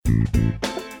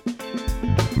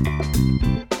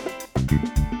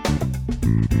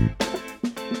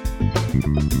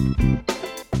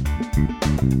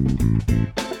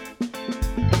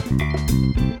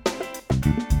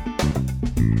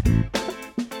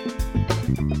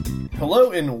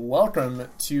Hello and welcome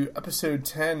to episode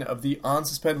 10 of the On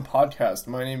Suspend podcast.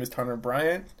 My name is Connor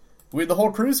Bryant. We have the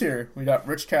whole crew's here. We got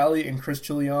Rich Cali and Chris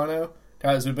Giuliano.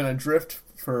 Guys, we've been adrift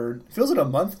for, feels like a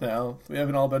month now. We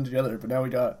haven't all been together, but now we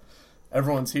got,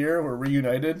 everyone's here. We're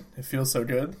reunited. It feels so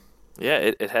good. Yeah,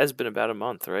 it has been about a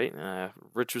month, right?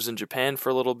 Rich was in Japan for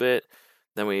a little bit.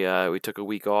 Then we took a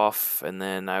week off, and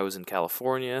then I was in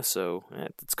California. So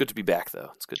it's good to be back,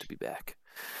 though. It's good to be back.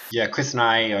 Yeah, Chris and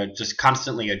I are just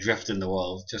constantly adrift in the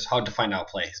world. Just hard to find our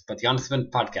place. But the On Suspend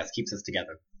podcast keeps us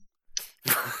together.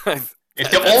 It's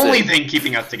the only thing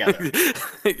keeping us together.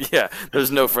 Yeah,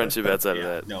 there's no friendship outside of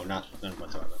that. No, none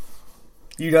whatsoever.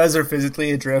 You guys are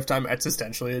physically adrift. I'm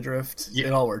existentially adrift. Yeah.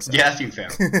 It all works out. Yeah, that's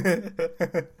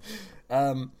fair.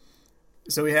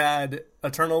 So we had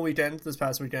Eternal weekend this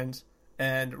past weekend.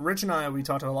 And Rich and I, we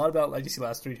talked a lot about Legacy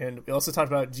last weekend. We also talked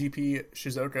about GP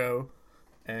Shizuoka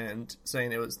and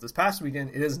saying it was this past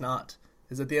weekend. It is not.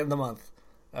 It's at the end of the month.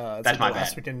 It's That's my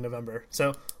last bad. weekend in November.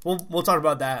 So we'll talk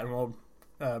about that, and we'll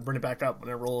bring it back up when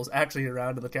it rolls actually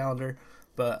around to the calendar.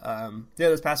 But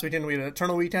this past weekend we had an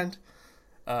Eternal weekend,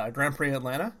 Grand Prix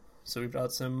Atlanta. So we've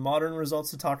got some modern results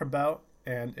to talk about,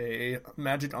 and a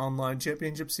Magic Online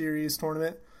Championship Series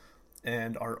tournament.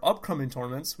 And our upcoming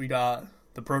tournaments, we got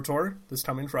the Pro Tour this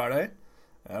coming Friday.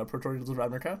 Pro Tour Digital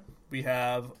Ravnica. We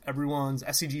have everyone's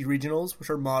SCG regionals, which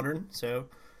are modern, so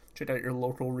check out your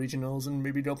local regionals and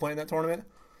maybe go play in that tournament.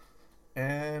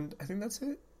 And I think that's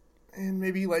it. And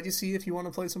maybe Legacy if you want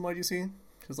to play some Legacy,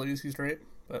 because Legacy's great.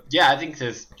 But Yeah, I think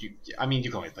you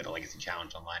can always play the Legacy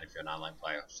Challenge online if you're an online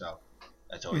player, so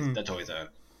that's always a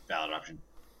valid option.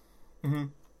 Mm-hmm.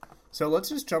 So let's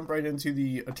just jump right into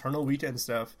the Eternal weekend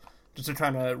stuff, just to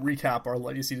kind of recap our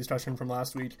Legacy discussion from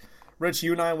last week. Rich,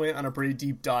 you and I went on a pretty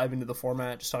deep dive into the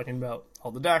format, just talking about all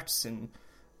the decks and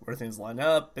where things line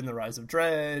up, and the rise of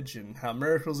Dredge, and how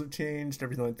miracles have changed,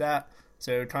 everything like that.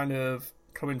 So kind of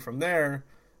coming from there,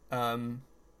 what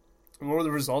were the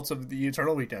results of the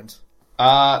Eternal weekend?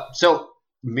 So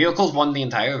Miracles won the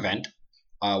entire event,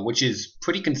 which is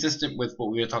pretty consistent with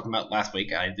what we were talking about last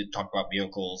week. I did talk about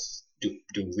Miracles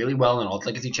doing really well in all the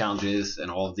Legacy challenges and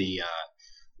all of the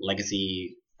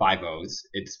Legacy 5-0s.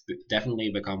 It's definitely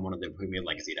become one of the premier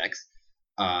Legacy decks.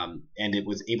 And it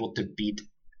was able to beat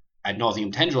Ad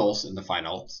Nauseam Tendrils in the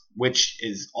finals, which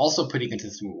is also pretty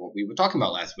consistent with what we were talking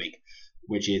about last week,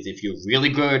 which is if you're really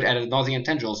good at Ad Nauseam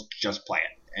Tendrils, just play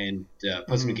it. And the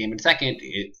person who came in second,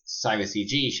 it's Cyrus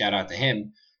CG, shout out to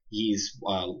him. He's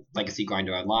Legacy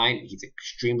Grinder Online. He's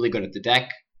extremely good at the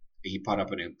deck. He put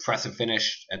up an impressive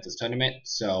finish at this tournament.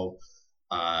 So,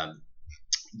 other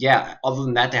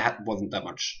than that, there wasn't that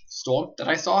much Storm that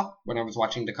I saw when I was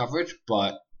watching the coverage.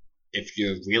 But if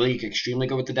you're really extremely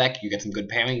good with the deck, you get some good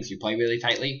pairings, you play really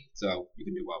tightly, so you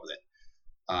can do well with it.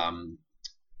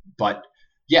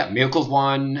 Miracles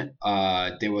won.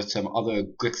 There was some other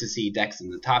Grixis decks in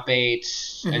the top 8,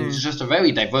 and it's just a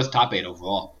very diverse top 8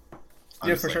 overall. Honestly.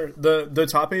 Yeah, for sure. The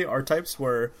top 8 archetypes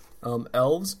were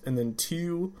elves, and then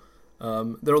 2.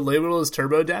 They're labeled as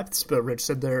turbo depths, but Rich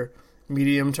said they're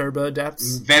medium turbo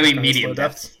depths. Very medium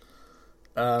depths.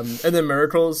 And then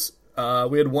miracles,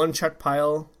 we had 1 check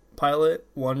pilot,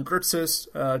 1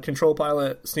 Grixis, control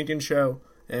pilot, Sneak and Show,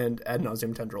 and Ad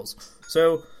Nauseam Tendrils.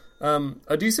 So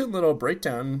a decent little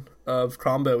breakdown of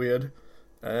combo. We had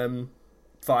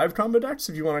 5 combo decks,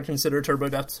 if you want to consider turbo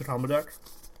depths a combo deck,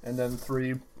 and then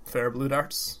 3 fair blue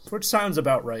decks, which sounds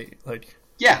about right.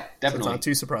 Yeah, definitely. So it's not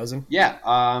too surprising. Yeah,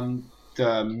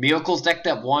 the Miracles deck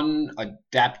that won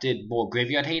adapted more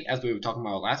Graveyard Hate, as we were talking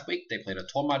about last week. They played a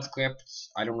Tormod script.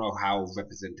 I don't know how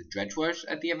represented Dredge was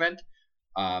at the event,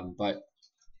 but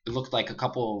it looked like a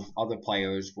couple of other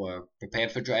players were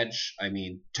prepared for Dredge. I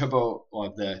mean,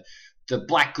 the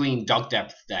black-green Dark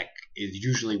Depth deck is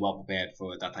usually well prepared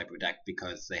for that type of deck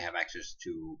because they have access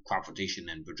to Crop Rotation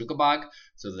and Bojuka Bog,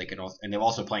 so they can also, and they're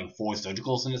also playing 4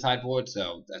 Surgicals in the sideboard,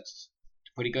 so that's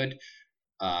pretty good.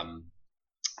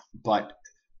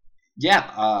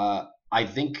 I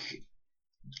think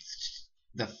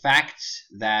the fact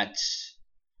that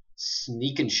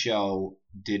Sneak and Show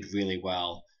did really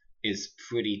well is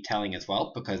pretty telling as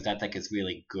well, because that deck is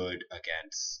really good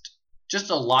against just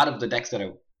a lot of the decks that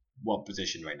are well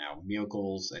positioned right now.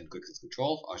 Miracles and Grixis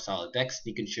Control are solid decks.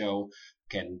 Sneak and Show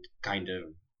can kind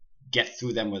of get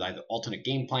through them with either alternate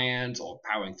game plans or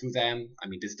powering through them. I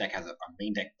mean, this deck has a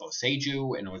main deck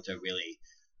Boseiju in order to really,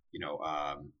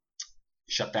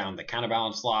 shut down the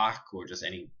counterbalance lock or just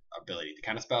any ability to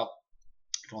counterspell.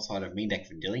 It also had a main deck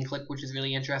Vendilion Clique, which is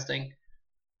really interesting.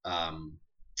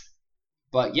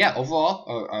 But yeah,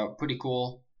 overall, a pretty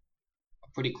cool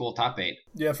top 8.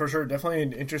 Yeah, for sure. Definitely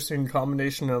an interesting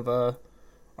combination of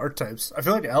archetypes. I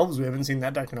feel like Elves, we haven't seen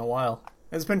that deck in a while.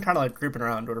 It's been kind of like creeping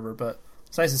around, whatever, but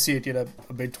it's nice to see it get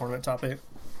a big tournament top 8.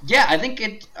 Yeah, I think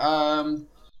it.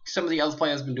 Some of the Elves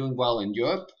players have been doing well in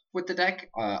Europe with the deck,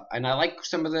 and I like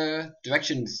some of the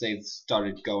directions they've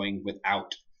started going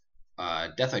without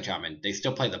Deathray Shaman. They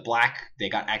still play the black. They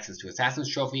got access to Assassin's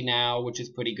Trophy now, which is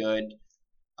pretty good.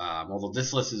 Although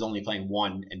this list is only playing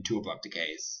 1 and 2 Abrupt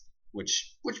Decays,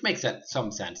 which makes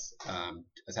some sense.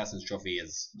 Assassin's Trophy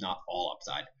is not all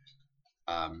upside.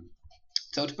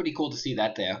 So it's pretty cool to see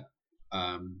that there.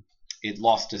 It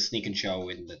lost to Sneak and Show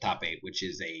in the top 8, which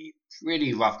is a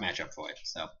pretty rough matchup for it.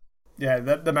 So yeah,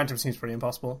 the matchup seems pretty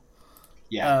impossible.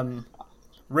 Yeah.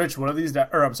 Rich,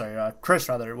 Chris,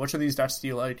 rather, which of these decks do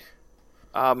you like?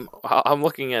 I'm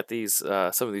looking at these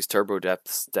some of these Turbo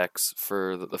Depths decks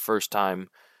for the first time,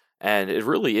 and it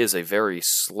really is a very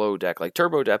slow deck. Like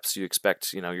Turbo Depths, you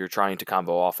expect you're trying to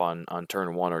combo off on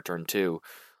turn 1 or turn 2,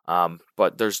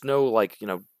 but there's no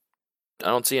I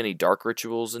don't see any dark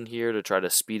rituals in here to try to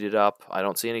speed it up. I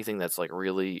don't see anything that's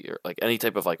really any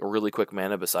type of really quick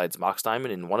mana besides Mox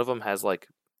Diamond, and one of them has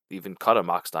even cut a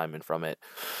Mox Diamond from it.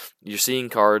 You're seeing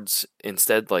cards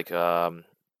instead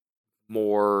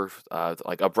more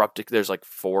abrupt. There's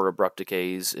 4 Abrupt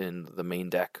Decays in the main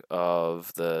deck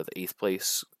of the 8th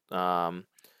place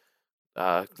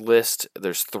list.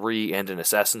 There's 3 and an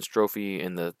Assassin's Trophy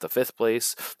in the 5th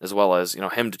place, as well as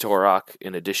Hymn to Torok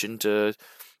in addition to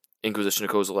Inquisition of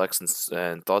Kozilek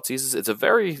and Thoughtseizes. It's a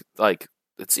very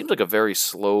it seems like a very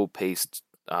slow paced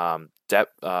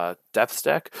depth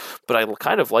deck, but I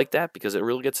kind of like that because it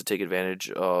really gets to take advantage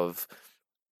of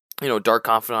Dark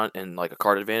Confidant and a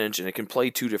card advantage, and it can play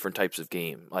 2 different types of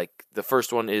game. The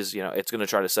first one is it's going to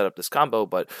try to set up this combo,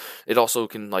 but it also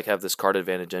can have this card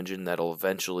advantage engine that'll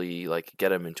eventually get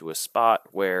them into a spot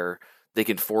where they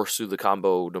can force through the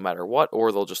combo no matter what,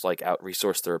 or they'll just out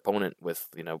resource their opponent with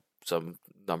some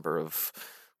number of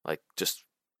just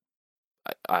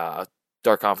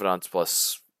Dark Confidants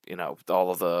plus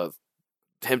all of the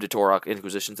Hymn to Torok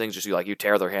Inquisition things. Just you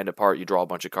tear their hand apart, you draw a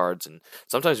bunch of cards, and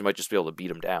sometimes you might just be able to beat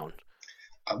them down.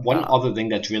 One other thing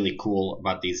that's really cool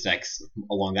about these decks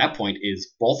along that point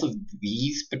is both of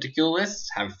these particular lists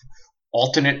have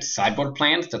alternate sideboard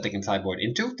plans that they can sideboard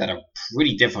into that are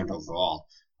pretty different overall.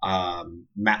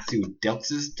 Matthew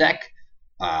Dilks' deck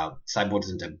sideboards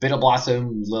into Bitter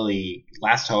Blossom, Lily,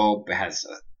 Last Hope. It has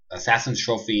Assassin's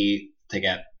Trophy to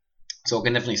get, so it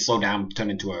can definitely slow down,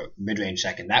 turn into a mid-range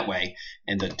deck in that way.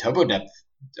 And the Turbo Depth,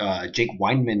 Jake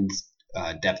Weinman's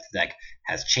depth deck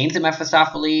has Chains of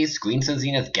Mephistopheles, Screen Sun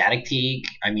Zenith, Gaddock Teeg.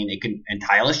 And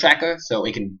Tireless Tracker, so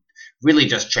it can really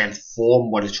just transform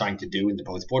what it's trying to do in the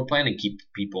post-board plan and keep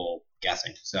people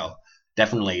guessing. So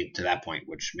definitely to that point,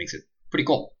 which makes it pretty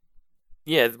cool.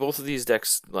 Yeah, both of these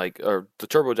decks, or the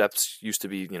Turbo Depths used to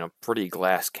be, pretty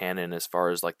glass cannon as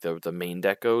far as the main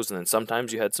deck goes, and then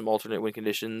sometimes you had some alternate win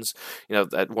conditions.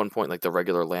 At one point, the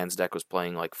regular lands deck was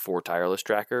playing 4 Tireless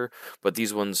Tracker, but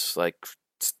these ones,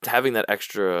 having that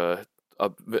extra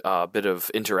a bit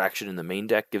of interaction in the main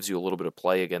deck gives you a little bit of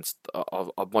play against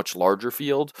a much larger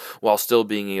field, while still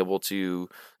being able to,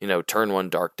 turn 1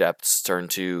 Dark Depths, turn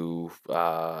 2,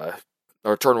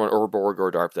 or turn 1 Urborg or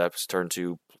Dark Depths, turn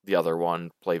 2 the other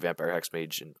one, play Vampire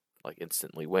Hexmage and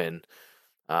instantly win.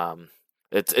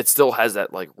 It still has that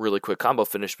really quick combo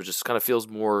finish, but just kind of feels a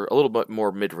little bit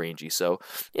more mid-rangey. So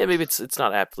yeah, maybe it's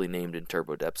not aptly named in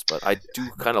Turbo Depths, but I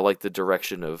do kind of like the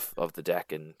direction of the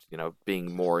deck and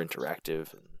being more interactive.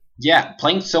 Yeah,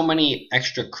 playing so many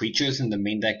extra creatures in the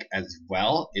main deck as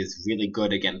well is really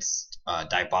good against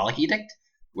Diabolic Edict,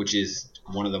 which is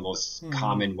one of the most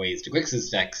common ways to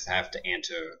Grixis decks have to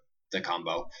enter the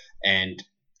combo. And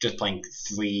just playing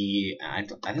 3, I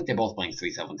think they're both playing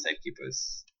 3/7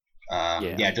 Safekeepers.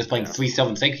 Just playing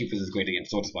 3/7 Safekeepers is great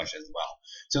against Sword Splash as well.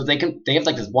 So they have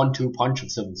this 1-2 punch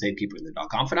of 7 Safekeeper in the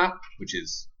Dark Confidant, which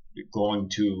is going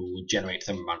to generate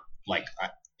some amount,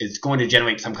 it's going to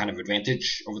generate some kind of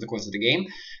advantage over the course of the game,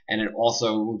 and it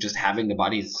also just having the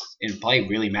bodies in play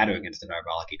really matter against the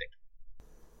Diabolic Edict.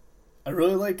 I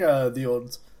really like the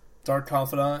old Dark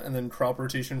Confidant and then crop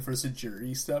rotation for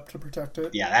Sajiri step to protect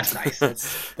it. Yeah, that's nice.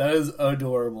 That is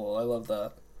adorable. I love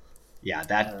that. Yeah,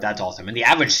 that's awesome. And the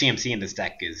average CMC in this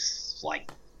deck is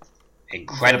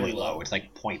incredibly low. It's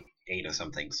 0.8 or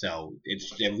something. So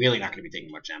they're really not going to be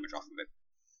taking much damage off of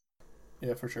it.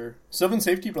 Yeah, for sure. 7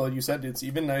 Safekeeper, like you said, it's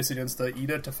even nice against the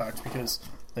Edict effect because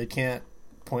they can't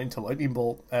point to Lightning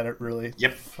Bolt at it, really.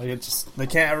 Yep. Like, it just, they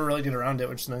can't ever really get around it,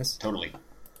 which is nice. Totally.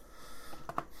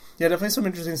 Yeah, definitely some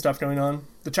interesting stuff going on.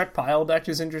 The Czech Pile deck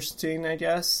is interesting, I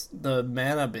guess. The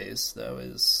mana base, though,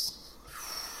 is...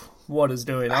 What is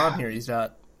going on here? He's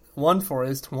got 1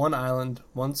 forest, 1 island,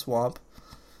 1 swamp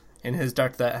in his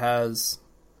deck that has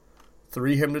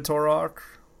 3 Hymn to Torok,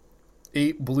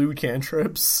 8 blue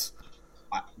cantrips.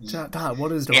 God,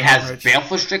 what is going on? It has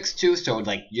Baleful Strix too, so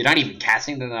like you're not even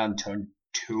casting them on turn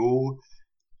 2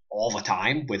 all the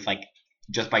time with like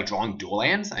just by drawing dual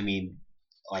lands. I mean,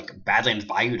 like Badlands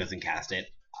Bayou doesn't cast it.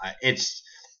 It's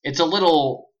a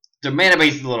little, the mana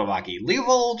base is a little rocky.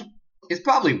 Leovold is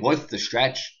probably worth the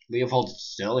stretch. Leovold's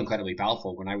still incredibly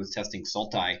powerful. When I was testing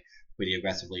Sultai pretty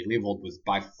aggressively, Leovold was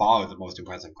by far the most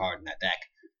impressive card in that deck.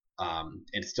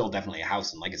 It's still definitely a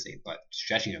house in Legacy, but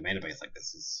stretching a mana base like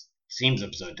this seems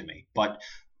absurd to me. But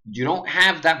you don't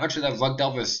have that much of the Rug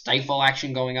Delver Stifle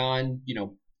action going on. You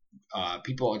know,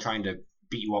 people are trying to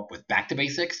beat you up with back to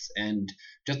basics, and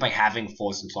just by having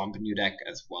Force and Swamp in your deck,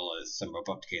 as well as some Rope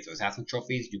Up Decays or Assassin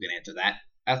Trophies, you can answer that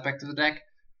aspect of the deck.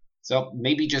 So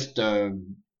maybe just the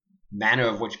manner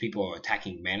of which people are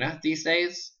attacking mana these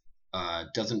days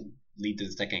doesn't lead to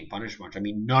this deck getting punished much. I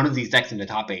mean, none of these decks in the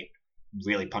top 8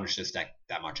 really punish this deck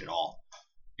that much at all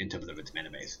in terms of its mana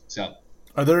base. So,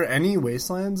 are there any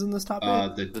Wastelands in this top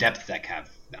 8? The Depth deck have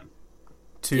them.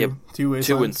 Two Wastelands?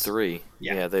 2 and 3.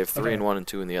 Yeah, they have 3 in one and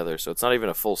 2 in the other, so it's not even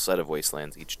a full set of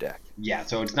Wastelands each deck. Yeah,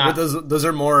 so it's not... But those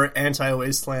are more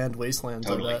anti-Wasteland Wastelands.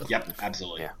 Totally, like that. Yep,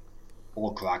 absolutely. Yeah.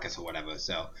 Or Caracas or whatever,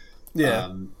 so...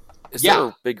 Yeah. Is there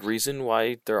a big reason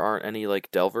why there aren't any like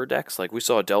Delver decks? Like we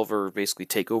saw Delver basically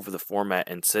take over the format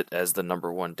and sit as the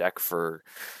number 1 deck for,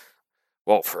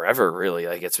 well, forever really.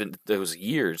 Like it's been those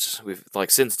years. We've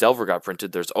like since Delver got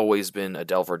printed, there's always been a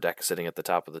Delver deck sitting at the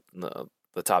top of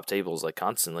the top tables like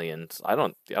constantly, and I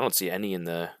don't see any in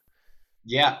the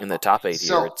top 8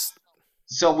 here.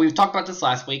 So we talked about this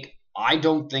last week. I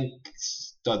don't think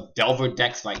the Delver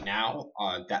decks right now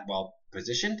are that well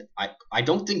positioned. I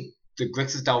don't think the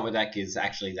Grixis Delver deck is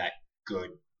actually that good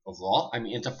overall. I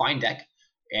mean, it's a fine deck,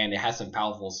 and it has some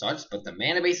powerful starts, but the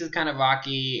mana base is kind of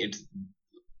rocky. It's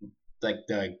like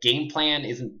the game plan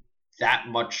isn't that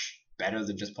much better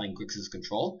than just playing Grixis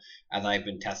Control. As I've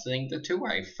been testing the two,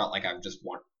 I felt like I've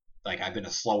been a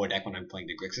slower deck when I'm playing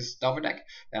the Grixis Delver deck,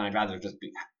 and I'd rather just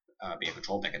be a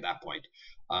control deck at that point.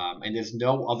 And there's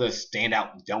no other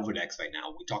standout Delver decks right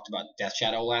now. We talked about Death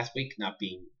Shadow last week not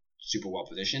being super well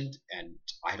positioned, and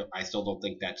I still don't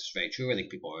think that's very true. I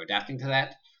think people are adapting to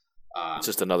that. It's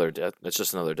just another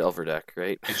Delver deck,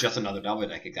 right? It's just another Delver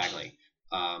deck, exactly.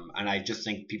 And I just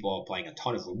think people are playing a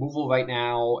ton of removal right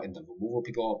now, and the removal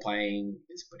people are playing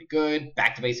is pretty good.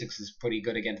 Back to Basics is pretty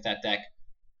good against that deck.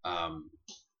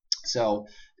 So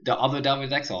the other Delver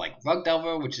decks are like Rug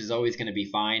Delver, which is always going to be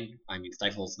fine. I mean,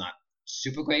 Stifle's not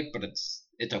super great, but it's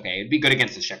okay. It'd be good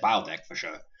against the Czech Pile deck for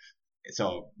sure.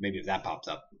 So maybe if that pops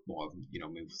up more,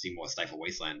 maybe we'll see more Stifle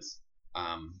Wastelands.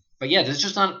 But yeah, there's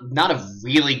just not a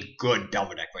really good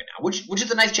Delver deck right now, which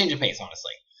is a nice change of pace,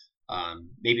 honestly.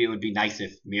 Maybe it would be nice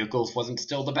if Miracles wasn't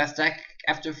still the best deck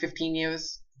after 15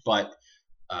 years, but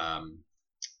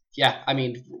yeah, I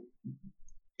mean,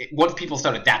 once people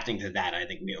start adapting to that, I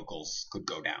think Miracles could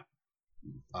go down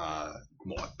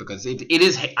more because it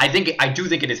is. I do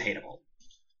think it is hateable.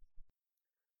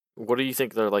 What do you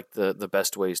think are like the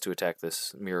best ways to attack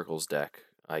this Miracles deck?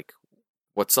 Like,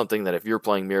 what's something that if you're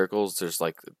playing Miracles, there's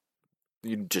like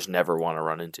you just never want to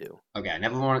run into? Okay, I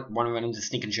never want to run into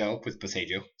Sneak and Show with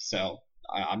Boseiju, so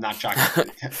I'm not shocked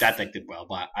that deck did well,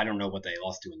 but I don't know what they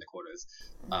lost to in the quarters.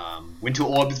 Winter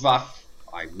Orb is rough.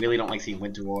 I really don't like seeing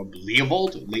Winter Orb.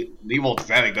 Leovold's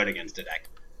very good against the deck.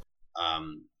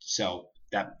 So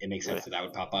that it makes sense that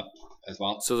would pop up as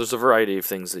well. So there's a variety of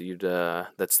things that you'd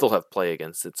that still have play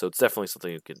against it. So it's definitely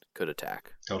something you could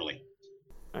attack. Totally.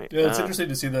 Right. Yeah, it's interesting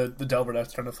to see the Delver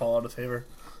deck kind of fall out of favor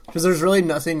because there's really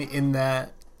nothing in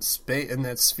that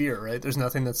sphere, right? There's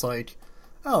nothing that's like,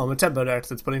 oh, I'm a tempo deck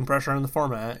that's putting pressure on the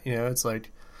format. It's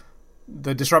like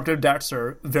the disruptive decks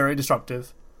are very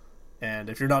disruptive, and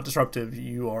if you're not disruptive,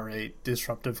 you are a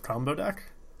disruptive combo deck.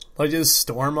 Like, is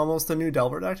Storm almost the new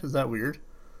Delver deck? Is that weird?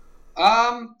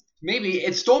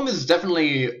 Maybe. Storm is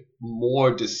definitely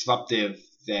more disruptive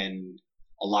than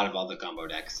a lot of other combo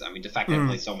decks. I mean, the fact that it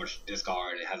plays so much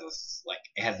discard, it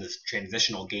has this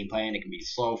transitional game plan. It can be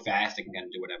slow, fast. It can kind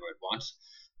of do whatever it wants.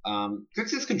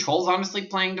 Grixis Control's honestly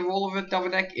playing the role of a Delver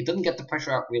deck. It doesn't get the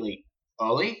pressure out really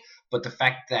early, but the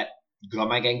fact that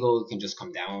Gurmag Angle can just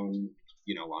come down,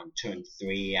 on turn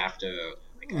 3 after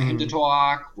a Hymn to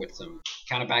Torok with some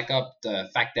counter backup, the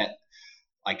fact that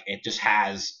Like it just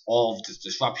has all of this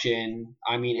disruption.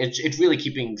 I mean, it's really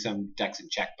keeping some decks in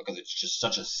check because it's just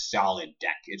such a solid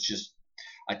deck. It's just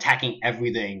attacking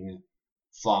everything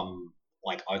from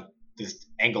like this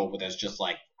angle where there's just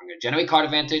like I'm going to generate card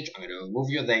advantage, I'm going to remove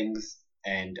your things,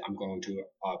 and I'm going to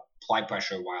apply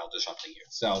pressure while disrupting you.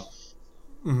 So,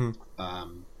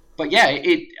 but yeah,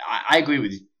 I agree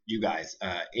with you guys.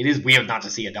 It is weird not to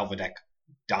see a Delver deck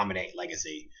dominate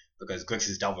Legacy because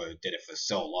Grixis Delver did it for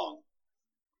so long.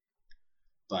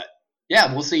 But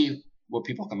yeah, we'll see what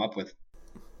people come up with.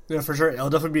 Yeah, for sure. It'll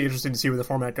definitely be interesting to see where the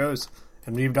format goes.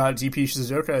 And we've got GP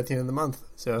Shizuoka at the end of the month.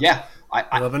 So yeah, we'll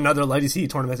have another Legacy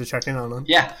tournament to check in on.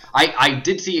 Yeah, I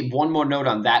did see one more note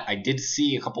on that. I did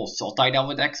see a couple of Sultai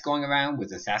Delver decks going around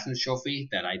with Assassin's Trophy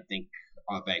that I think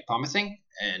are very promising.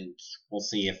 And we'll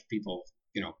see if people,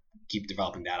 keep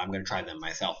developing that. I'm going to try them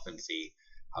myself and see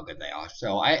how good they are.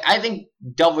 So I think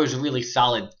Delver is a really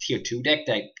solid tier 2 deck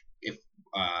that if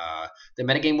the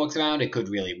metagame works around, it could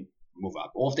really move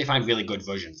up. Or if they find really good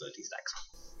versions of these decks.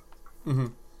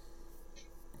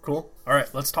 Cool. All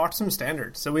right, let's talk some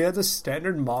standards. So we had the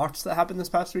standard mocks that happened this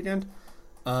past weekend.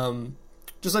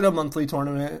 Just like a monthly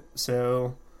tournament.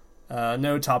 So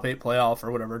no top 8 playoff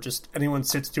or whatever. Just anyone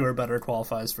sits 2 or better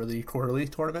qualifies for the quarterly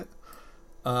tournament.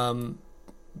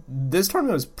 This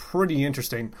tournament was pretty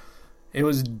interesting. It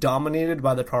was dominated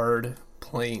by the card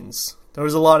Plains. There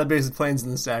was a lot of basic Plains in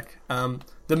this deck.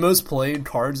 The most played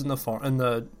cards in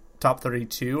the top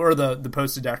 32, or the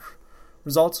posted deck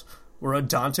results, were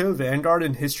Adanto, Vanguard,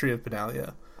 and History of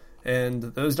Benalia. And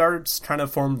those darts kind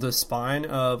of formed the spine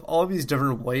of all of these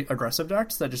different white aggressive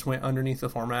decks that just went underneath the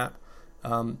format.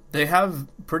 They have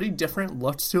pretty different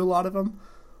looks to a lot of them.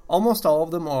 Almost all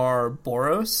of them are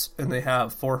Boros, and they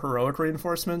have 4 heroic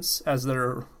reinforcements as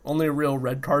their only real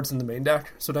red cards in the main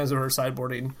deck. Sometimes they're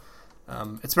sideboarding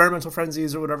experimental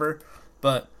frenzies or whatever,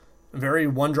 but very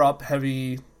 1-drop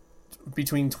heavy,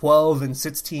 between 12 and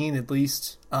 16 at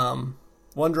least.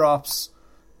 1-drops,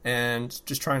 and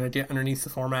just trying to get underneath the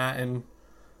format and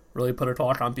really put a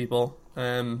talk on people.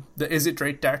 The Izzet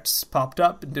Drake decks popped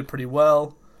up and did pretty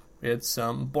well. We had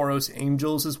some Boros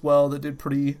Angels as well that did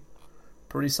pretty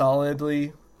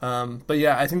solidly. But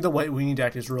yeah, I think the White Weenie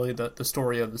deck is really the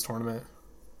story of this tournament.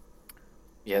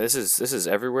 Yeah, this is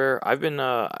everywhere. I've been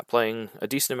playing a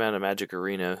decent amount of Magic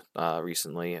Arena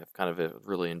recently. I've kind of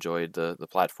really enjoyed the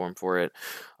platform for it.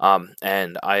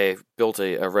 And I built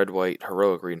a red-white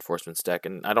heroic reinforcements deck,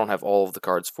 and I don't have all of the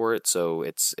cards for it, so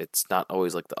it's not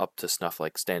always like the up-to-snuff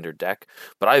like standard deck.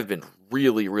 But I've been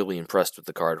really, really impressed with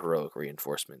the card heroic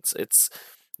reinforcements. It's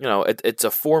it's a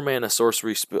 4-mana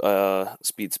sorcery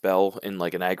speed spell in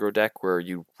like an aggro deck where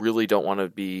you really don't want to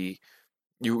be.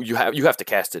 You have to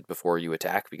cast it before you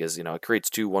attack because it creates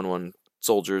 2 1/1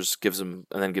 soldiers, gives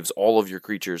all of your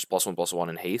creatures +1/+1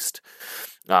 in haste.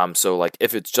 So like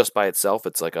if it's just by itself,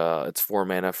 it's like it's 4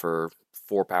 mana for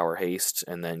 4 power haste,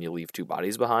 and then you leave 2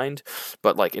 bodies behind.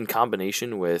 But like in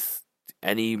combination with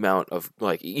any amount of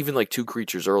like even like 2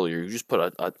 creatures earlier, you just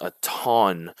put a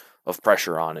ton of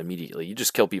pressure on immediately. You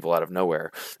just kill people out of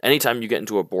nowhere. Anytime you get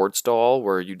into a board stall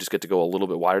where you just get to go a little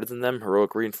bit wider than them,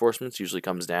 heroic reinforcements usually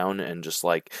comes down and just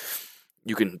like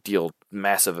you can deal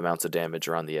massive amounts of damage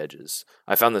around the edges.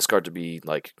 I found this card to be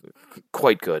like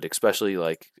quite good, especially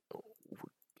like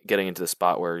getting into the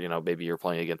spot where maybe you're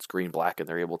playing against green black and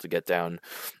they're able to get down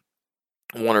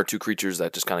 1 or 2 creatures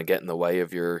that just kind of get in the way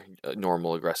of your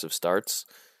normal aggressive starts.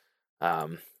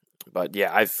 But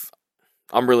yeah,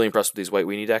 I'm really impressed with these White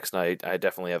Weenie decks, and I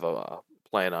definitely have a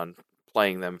plan on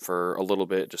playing them for a little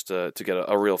bit just to get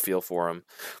a real feel for them.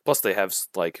 Plus, they have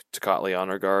like Tocatli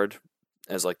Honor Guard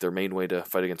as like their main way to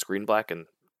fight against green black, and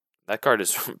that card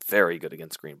is very good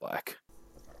against green black.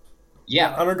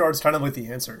 Yeah, Honor Guard's kind of like the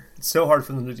answer. It's so hard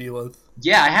for them to deal with.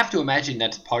 Yeah, I have to imagine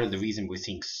that's part of the reason we're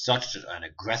seeing such an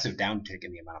aggressive downtick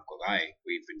in the amount of Gorai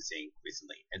we've been seeing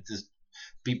recently. It's just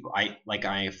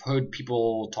I've heard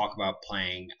people talk about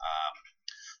playing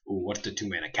what's the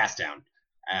 2-mana cast down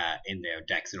in their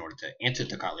decks in order to answer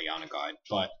Tocatli Honor Guard,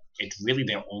 but it's really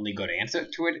their only good answer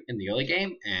to it in the early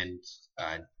game, and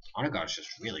Honor Guard is just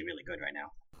really, really good right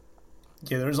now.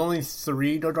 Yeah, there's only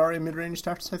 3 Dodari mid-range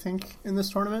decks, I think, in this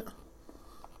tournament,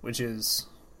 which is,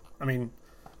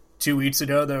 2 weeks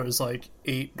ago there was like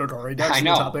 8 Dodari decks in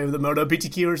the top 8 of the Moto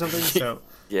PTQ or something, so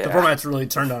yeah. The format's really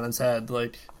turned on its head.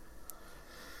 Like,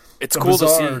 it's cool to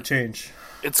see change.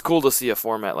 It's cool to see a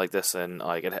format like this, and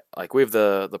like we have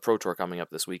the Pro Tour coming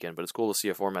up this weekend, but it's cool to see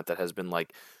a format that has been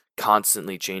like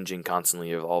constantly changing,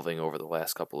 constantly evolving over the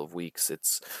last couple of weeks.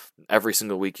 It's every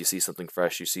single week you see something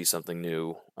fresh, you see something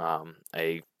new.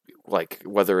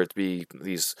 Whether it be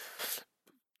these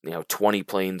 20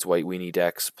 planes White Weenie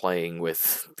decks playing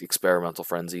with Experimental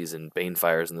Frenzies and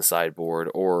Banefires in the sideboard,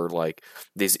 or like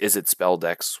these Izzet spell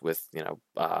decks with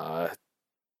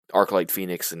Arclight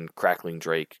Phoenix and Crackling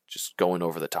Drake, just going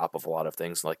over the top of a lot of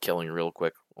things, like killing real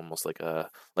quick, almost like a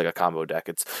combo deck.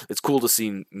 It's cool to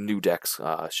see new decks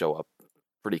show up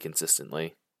pretty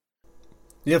consistently.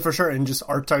 Yeah, for sure, and just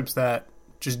archetypes that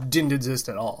just didn't exist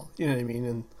at all. You know what I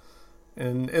mean?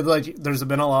 And it, like, there's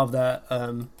been a lot of that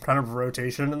kind of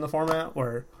rotation in the format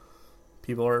where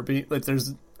people are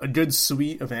there's a good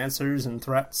suite of answers and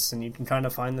threats, and you can kind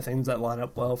of find the things that line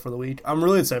up well for the week. I'm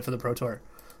really excited for the Pro Tour.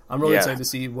 I'm really excited to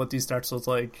see what these decks look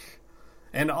like.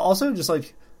 And also just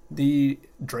like the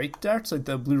Drake decks, like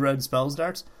the blue-red spells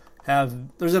decks,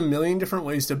 there's a million different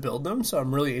ways to build them, so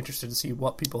I'm really interested to see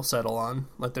what people settle on.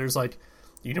 Like there's like,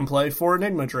 you can play 4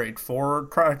 Enigma Drake, 4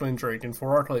 Crackling Drake, and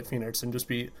 4 Arclight Phoenix, and just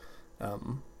be,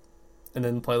 and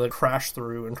then play like Crash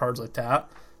Through and cards like that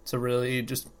to really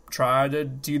just try to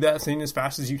do that thing as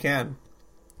fast as you can.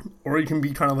 Or you can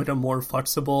be kind of like a more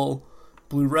flexible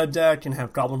blue-red deck and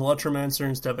have Goblin Electromancer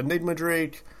instead of Enigma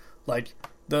Drake. Like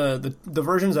the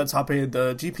versions that top aided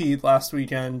the GP last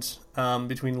weekend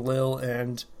between Lille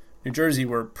and New Jersey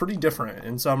were pretty different,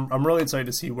 and so I'm really excited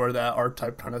to see where that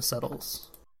archetype kind of settles.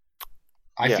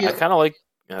 I kind of like.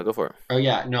 Yeah, go for it. Oh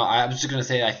yeah, no, I was just gonna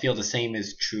say I feel the same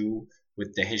is true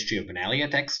with the History of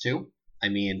Benalia decks too. I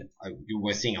mean,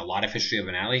 we're seeing a lot of History of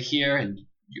Benalia here, and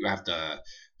you have the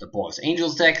Boros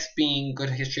Angels decks being good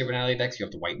History of Benalia decks. You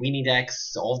have the White Weenie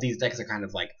decks. So all of these decks are kind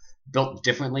of like built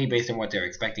differently based on what they're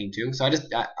expecting to. So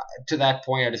to that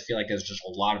point, I just feel like there's just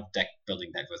a lot of deck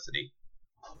building diversity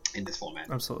in this format.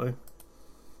 Absolutely.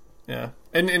 Yeah,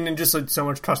 and just like so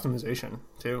much customization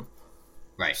too.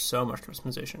 Right. So much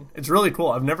customization. It's really cool.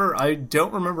 I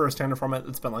don't remember a standard format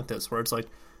that's been like this, where it's like,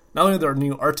 not only are there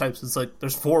new archetypes, it's like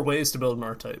there's 4 ways to build an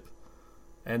archetype,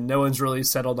 and no one's really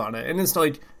settled on it. And it's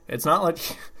not like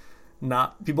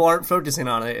people aren't focusing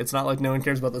on it. It's not like no one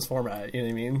cares about this format. You know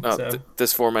what I mean? No,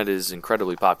 this format is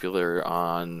incredibly popular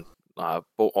on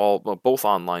both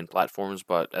online platforms,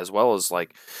 but as well as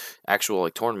like actual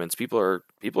like tournaments. People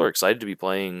are excited to be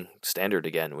playing Standard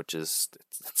again, which is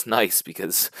it's nice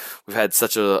because we've had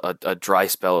such a dry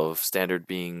spell of Standard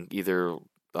being either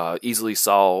easily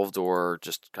solved or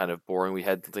just kind of boring. We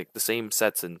had like the same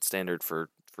sets in Standard for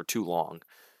too long,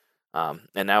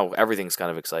 and now everything's kind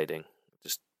of exciting.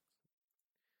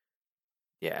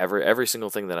 Yeah, every single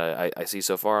thing that I see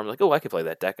so far, I'm like, oh, I could play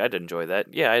that deck. I'd enjoy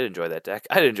that. Yeah, I'd enjoy that deck.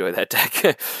 I'd enjoy that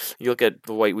deck. You look at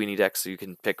the White Weenie decks, so you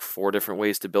can pick 4 different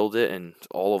ways to build it, and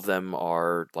all of them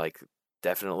are like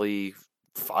definitely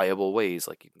viable ways.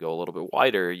 Like you can go a little bit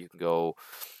wider. You can go,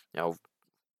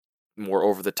 more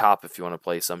over the top if you want to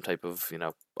play some type of,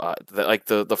 like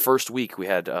the first week we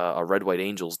had a Red White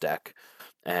Angels deck,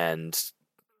 and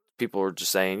people were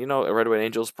just saying, a Red White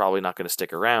Angel's probably not going to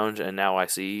stick around, and now I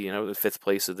see, the 5th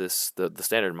place of this, the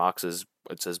standard mocks it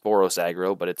says Boros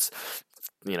aggro, but it's,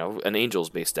 an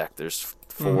Angels based deck. There's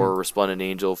 4 Resplendent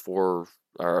Angel, 3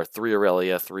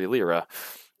 Aurelia, 3 Lyra,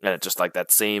 and it's just like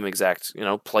that same exact,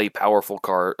 play powerful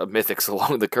card of Mythics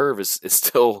along the curve is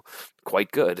still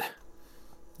quite good.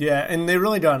 Yeah, and they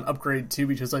really got an upgrade too,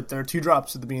 because like their 2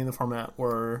 drops at the beginning of the format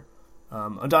were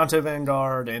Adante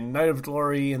Vanguard and Knight of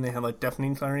Glory, and they had like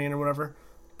Deafening Clarion or whatever,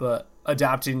 but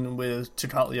adapting with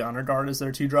Tocatli Honor Guard as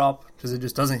their 2-drop, because it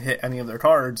just doesn't hit any of their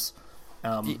cards.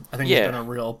 I think it's been a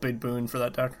real big boon for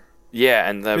that deck. Yeah,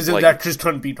 and because the deck just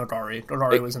couldn't beat Golgari.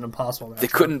 Golgari was an impossible match. They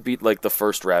couldn't beat like the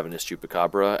first Ravenous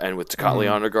Chupacabra, and with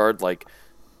Tocatli Honor Guard, like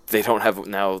they don't have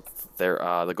now. Their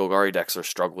the Golgari decks are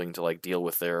struggling to like deal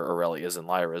with their Aurelias and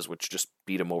Lyras, which just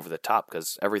beat them over the top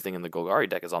because everything in the Golgari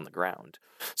deck is on the ground.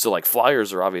 So like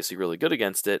Flyers are obviously really good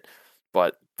against it,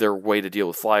 but their way to deal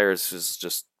with Flyers is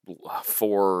just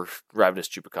 4 Ravenous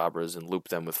Chupacabras and loop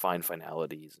them with fine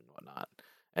finalities and whatnot.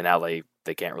 And now they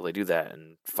can't really do that,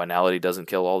 and finality doesn't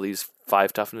kill all these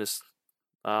 5 toughness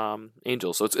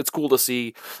Angels. So it's cool to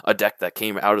see a deck that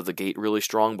came out of the gate really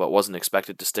strong but wasn't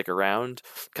expected to stick around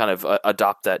kind of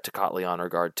adopt that Tocatli Honor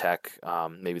Guard tech,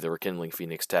 maybe the Rekindling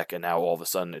Phoenix tech, and now all of a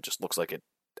sudden it just looks like it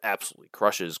absolutely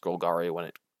crushes Golgari when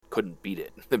it couldn't beat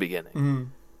it in the beginning. Mm-hmm.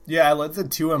 Yeah, I like the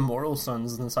 2 Immortal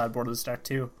Suns in the sideboard of this deck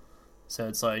too. So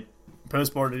it's like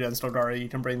post-board against Golgari, you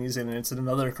can bring these in, and it's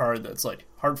another card that's like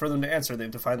hard for them to answer. They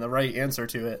have to find the right answer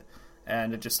to it,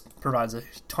 and it just provides a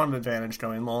ton of advantage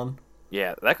going long.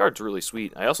 Yeah, that card's really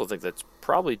sweet. I also think that's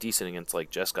probably decent against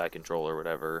like Jeskai Control or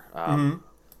whatever.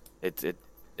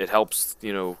 It helps,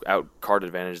 out card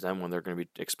advantage them when they're going to be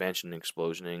expansion and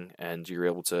explosioning, and you're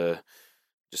able to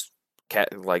just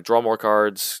draw more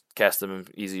cards, cast them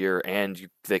easier, and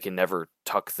they can never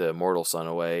tuck the Mortal Sun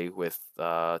away with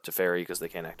Teferi because they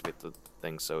can't activate the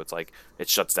thing. So it's like it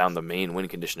shuts down the main win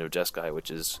condition of Jeskai,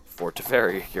 which is for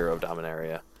Teferi, Hero of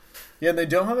Dominaria. Yeah, they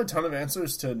don't have a ton of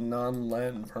answers to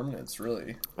non-land permanents,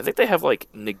 really. I think they have like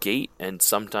Negate and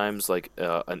sometimes like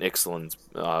an Ixalan's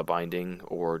Binding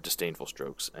or Disdainful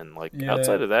Strokes, and like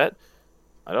outside of that,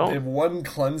 I don't. They have one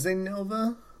Cleansing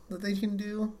Nova that they can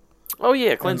do. Oh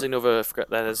yeah, Cleansing Nova. I forgot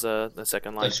that is the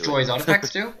second line. Destroys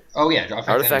artifacts too. Oh yeah,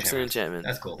 artifacts and enchantments.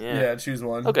 That's cool. Yeah, choose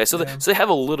one. Okay, so they have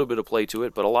a little bit of play to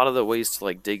it, but a lot of the ways to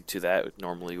like dig to that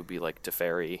normally would be like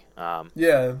Teferi.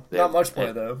 Not much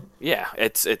play though. Yeah,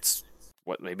 it's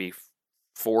what, maybe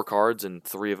 4 cards, and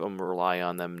 3 of them rely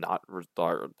on them not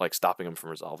like stopping them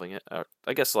from resolving it.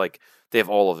 I guess like they have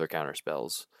all of their counter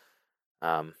spells.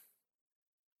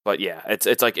 But yeah,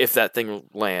 it's like if that thing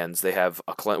lands, they have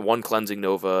one Cleansing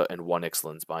Nova and one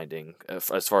Ixalan's Binding,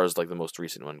 as far as like the most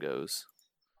recent one goes.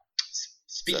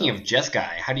 Speaking of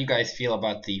Jeskai, how do you guys feel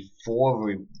about the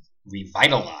 4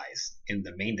 Revitalize in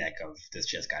the main deck of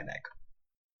this Jeskai deck?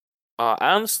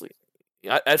 Honestly,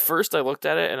 at first I looked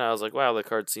at it and I was like, wow, the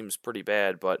card seems pretty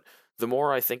bad, but the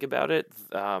more I think about it,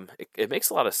 it makes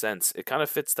a lot of sense. It kind of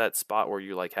fits that spot where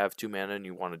you like have 2 mana and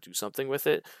you want to do something with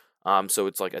it. So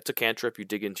it's like it's a cantrip, you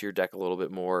dig into your deck a little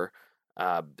bit more.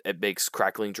 It makes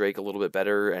Crackling Drake a little bit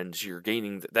better, and you're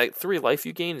gaining that 3 life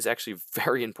you gain is actually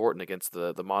very important against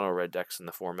the mono red decks in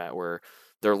the format where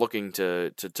they're looking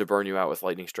to burn you out with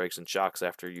lightning strikes and shocks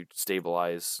after you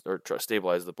stabilize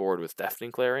the board with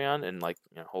Deafening Clarion and like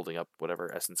holding up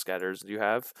whatever Essence Scatters you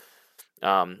have.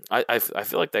 I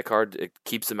feel like that card, it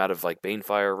keeps them out of like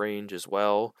Banefire range as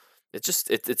well.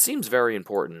 It seems very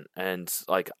important, and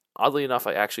like oddly enough,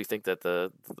 I actually think that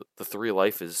the 3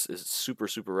 life is super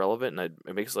super relevant, and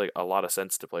it makes like a lot of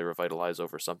sense to play Revitalize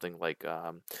over something like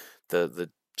the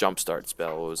Jumpstart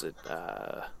spell. What was it?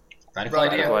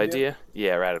 Radical Idea?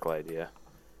 Yeah, Radical Idea.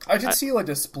 I did see like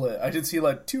a split. I did see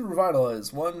like 2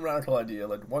 Revitalize, 1 Radical Idea,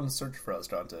 like 1 Search for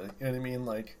Ascanta. You know what I mean?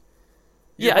 Like,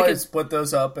 I can split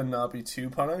those up and not be too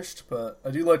punished, but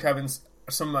I do like having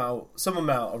some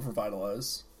amount of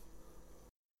Revitalize.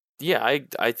 Yeah,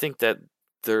 I think that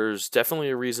there's definitely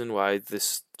a reason why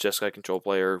this Jeskai control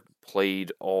player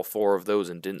played all 4 of those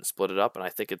and didn't split it up, and I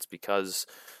think it's because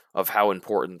of how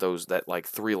important that like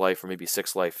 3 life or maybe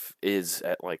 6 life is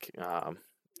at like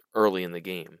early in the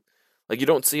game. Like you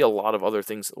don't see a lot of other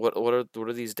things. What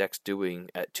are these decks doing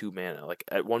at 2 mana? Like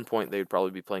at one point they would probably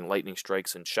be playing Lightning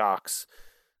Strikes and Shocks.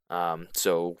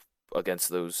 So against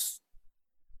those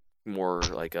more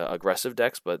like aggressive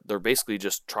decks, but they're basically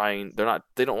just trying. They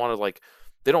don't want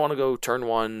to go turn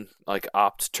 1 like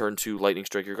opt, turn 2 Lightning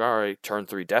Strike your guy, turn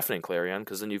 3 Deafening Clarion,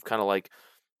 because then you've kind of like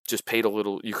just paid a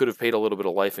little. You could have paid a little bit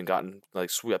of life and gotten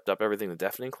like swept up everything to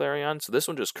Deafening Clarion. So this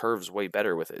one just curves way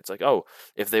better with it. It's like, oh,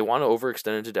 if they want to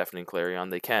overextend into Deafening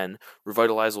Clarion, they can.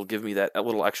 Revitalize will give me that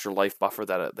little extra life buffer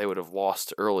that they would have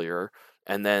lost earlier,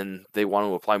 and then they want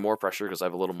to apply more pressure because I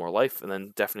have a little more life, and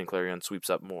then Deafening Clarion sweeps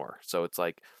up more. So it's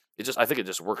like I think it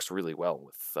just works really well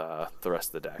with the rest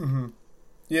of the deck. Mm-hmm.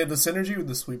 Yeah, the synergy with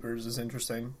the sweepers is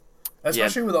interesting,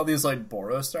 especially with all these like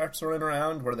Boros stacks running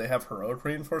around where they have heroic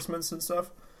reinforcements and stuff.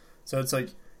 So it's like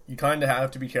you kind of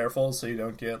have to be careful so you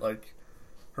don't get like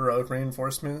heroic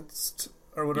reinforcements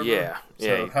or whatever. Yeah,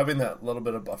 so having that little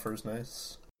bit of buffer is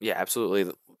nice. Yeah,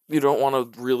 absolutely. You don't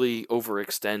want to really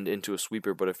overextend into a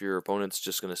sweeper, but if your opponent's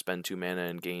just going to spend 2 mana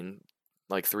and gain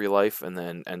like 3 life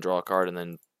and draw a card and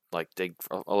then like dig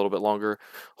a little bit longer,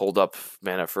 hold up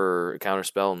mana for a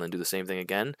counterspell, and then do the same thing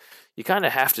again, you kind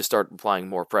of have to start applying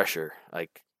more pressure.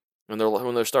 Like when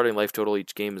they're starting life total,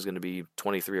 each game is going to be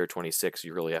 23 or 26.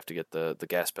 You really have to get the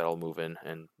gas pedal moving,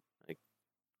 and like,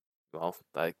 well,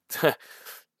 like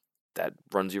that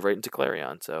runs you right into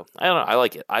Clarion. So I don't know. I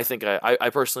like it. I think I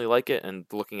personally like it, and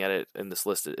looking at it in this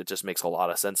list, it just makes a lot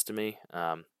of sense to me.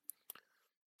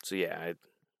 So yeah,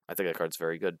 I think that card's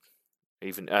very good.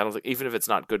 Even if it's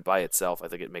not good by itself, I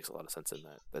think it makes a lot of sense in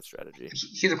that strategy.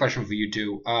 Here's a question for you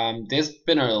two. There's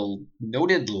been a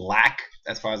noted lack,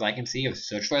 as far as I can see, of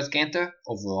Search for Ascanta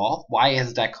overall. Why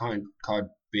has that card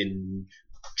been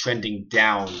trending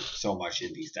down so much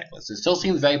in these deck lists? It still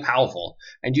seems very powerful,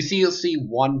 and you'll see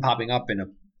one popping up in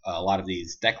a lot of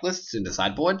these deck lists in the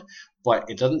sideboard, but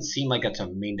it doesn't seem like it's a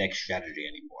main deck strategy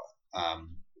anymore.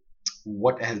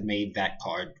 What has made that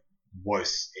card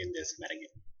worse in this metagame?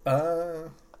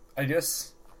 I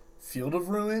guess Field of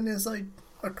Ruin is like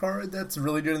a card that's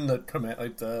really good in the command,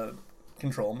 like the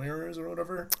control mirrors or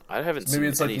whatever. I haven't seen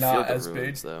it's any like not Field of as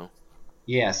Ruins, big though.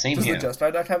 Yeah, same Does here. the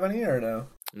Jeskai deck have any or no?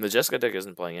 The Jeskai deck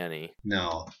isn't playing any.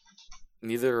 No.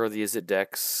 Neither are the Izzet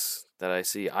decks. that I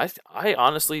see. I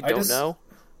honestly don't know.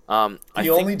 The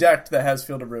only deck that has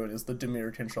Field of Ruin is the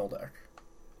Dimir control deck.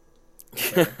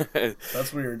 So,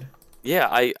 that's weird. Yeah,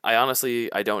 I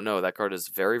honestly I don't know. That card is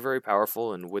very, very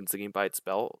powerful and wins the game by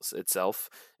itself.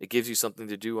 It gives you something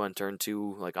to do on turn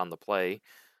 2, like on the play.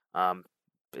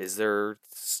 Is there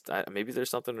maybe there's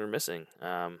something we're missing?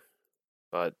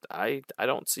 But I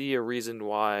don't see a reason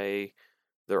why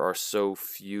there are so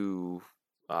few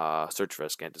Search for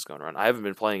Azcanta going around. I haven't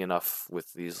been playing enough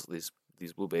with these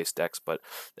blue based decks, but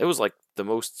it was like one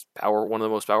of the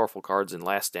most powerful cards in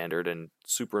last standard and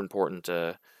super important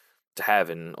to have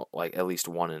in like at least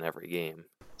one in every game.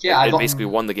 Yeah, it basically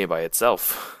won the game by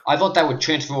itself. I thought that would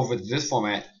transfer over to this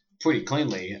format pretty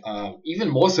cleanly, even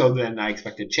more so than I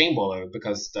expected Chainwhirler,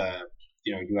 because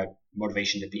you had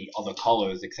motivation to be other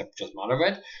colors except just mono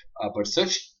red. But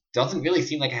Search doesn't really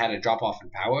seem like it had a drop off in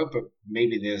power, but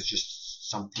maybe there's just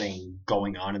something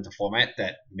going on in the format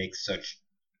that makes Search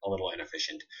a little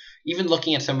inefficient. Even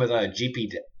looking at some of the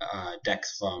GP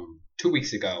decks from 2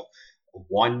 weeks ago,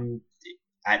 one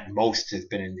at most has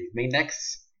been in these main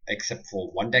decks, except for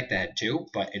one deck that had 2,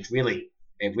 but it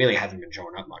really hasn't been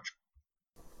showing up much.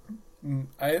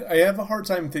 I have a hard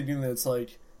time thinking that it's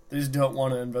like they just don't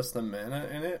want to invest the mana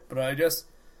in it, but I guess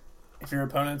if your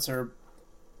opponents are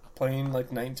playing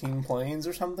like 19 planes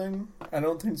or something, I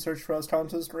don't think Search for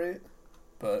Azcanta is great.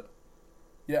 But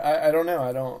yeah, I don't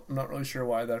know. I'm not really sure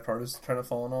why that card is kind of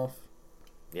fallen off.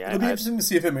 Yeah, it'll be interesting to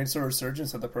see if it makes a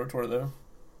resurgence at the Pro Tour, though.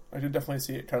 I could definitely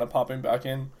see it kind of popping back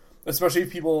in, especially if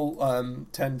people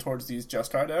tend towards these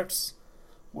Jeskai decks,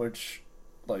 which,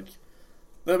 like,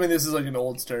 I mean, this is like an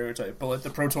old stereotype, but like the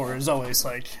Pro Tour is always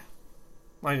like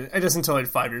I guess until like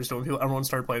 5 years ago, when everyone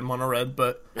started playing mono red,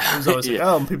 but it was always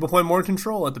yeah. like, people play more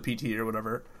control at the PT or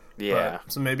whatever. Yeah.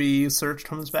 So maybe Search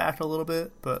comes back a little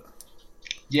bit, but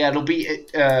yeah, it'll be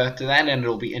to that end.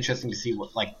 It'll be interesting to see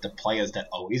what like the players that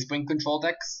always bring control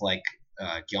decks, like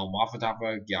Guillaume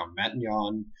Waffatapa, Guillaume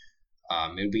Matignon.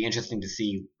 It'll be interesting to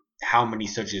see how many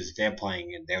Searches they're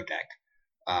playing in their deck.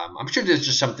 I'm sure there's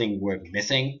just something we're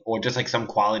missing, or just like some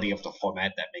quality of the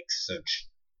format that makes Search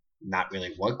not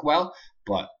really work well.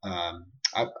 But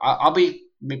I'll be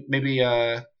maybe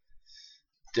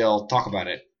they'll talk about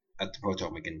it at the Pro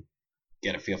Tour. We can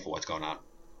get a feel for what's going on.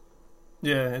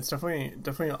 Yeah, it's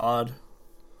definitely odd.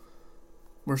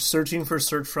 We're searching for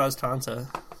Search for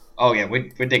Azcanta. Oh yeah, we're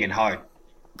digging hard.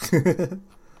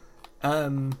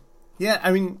 Yeah,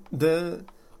 I mean the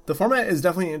format is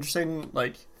definitely interesting.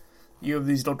 Like, you have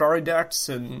these Doddari decks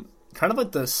and kind of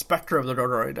like the specter of the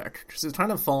Doddari deck, because it's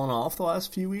kind of fallen off the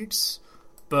last few weeks,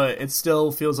 but it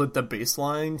still feels like the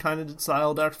baseline kind of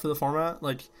style deck for the format.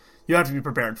 Like, you have to be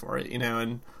prepared for it,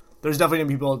 and there's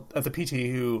definitely people at the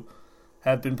PT who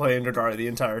have been playing Doddari the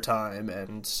entire time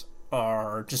and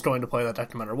are just going to play that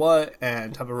deck no matter what,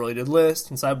 and have a really good list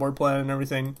and sideboard plan and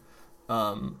everything.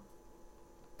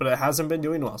 But it hasn't been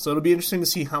doing well. So it'll be interesting to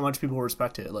see how much people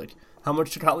respect it. Like, how much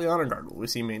Tocatli Honor Guard will we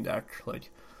see main deck? Like,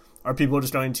 are people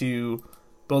just going to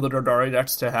build the Doddari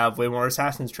decks to have way more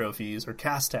Assassin's Trophies or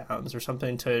Cast Downs or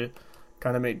something to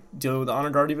kind of make dealing with the Honor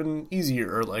Guard even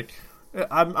easier? Or, like,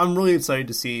 I'm really excited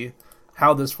to see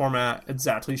how this format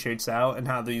exactly shakes out and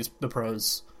how the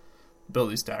pros build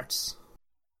these decks.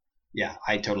 Yeah,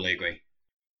 I totally agree.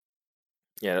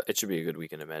 Yeah, it should be a good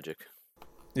weekend of Magic.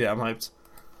 Yeah, I'm hyped.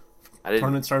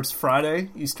 Tournament starts Friday,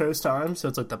 East Coast time, so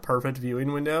it's like the perfect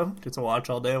viewing window. Get to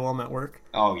watch all day while I'm at work.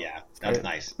 Oh yeah, that's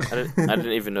nice. I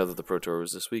didn't even know that the Pro Tour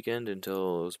was this weekend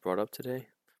until it was brought up today.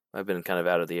 I've been kind of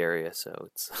out of the area, so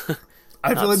it's...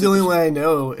 I feel like the only way I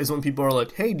know is when people are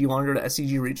like, hey, do you want to go to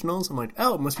SCG Regionals? I'm like,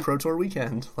 oh, it must be Pro Tour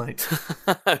weekend. Like,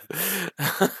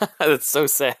 that's so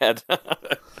sad.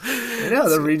 I know,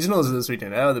 the Regionals are this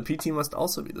weekend. Oh, the PT must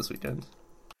also be this weekend.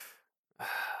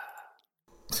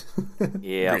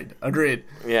 Yeah. Agreed.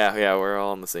 Yeah, we're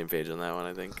all on the same page on that one,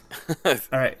 I think.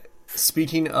 All right.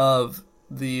 Speaking of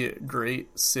the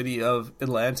great city of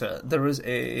Atlanta, there was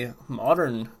a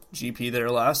modern GP there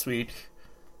last week,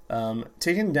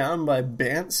 taken down by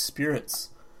Bant Spirits.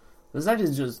 This deck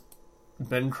has just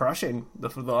been crushing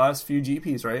for the last few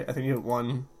GPs, right? I think it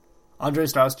won. Andre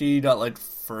Stowski got like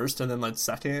first and then like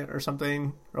second or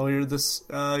something earlier this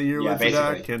year with the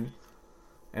deck, and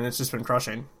it's just been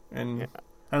crushing. And yeah.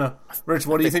 I don't know. Rich,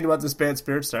 what do you think about this Bant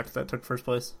Spirits deck that took first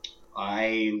place?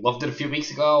 I loved it a few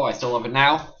weeks ago. I still love it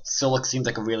now. Silix seems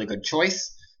like a really good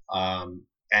choice.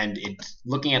 And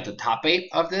looking at the top 8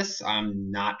 of this,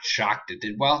 I'm not shocked it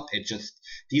did well. It's just,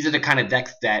 these are the kind of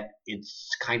decks that it's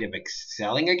kind of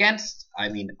excelling against. I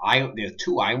mean, there's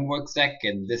 2 Ironworks deck,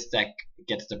 and this deck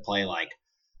gets to play like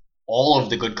all of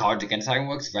the good cards against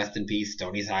Ironworks. Rest in Peace,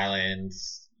 Stony's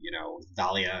Islands,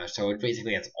 Thalia. So it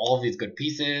basically has all of these good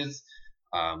pieces.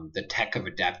 The tech of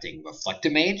adapting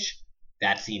Reflectomage,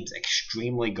 that seems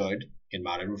extremely good in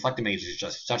Modern. Reflectomage is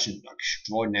just such an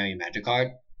extraordinary magic card,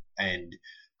 and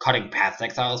cutting Path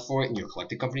Exiles for it in your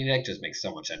Collected Company deck just makes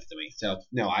so much sense to me. So,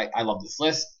 no, I love this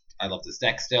list. I love this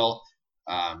deck still.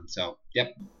 Yep,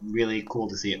 really cool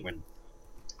to see it win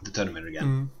the tournament again.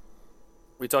 Mm-hmm.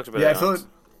 We talked about Yeah, it. I feel like...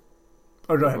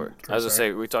 Oh, go ahead. I was going to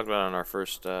say, we talked about it on our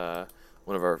first,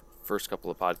 one of our first couple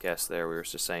of podcasts there. We were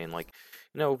just saying, like,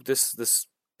 this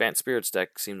Bant Spirits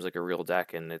deck seems like a real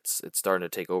deck, and it's starting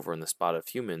to take over in the spot of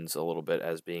humans a little bit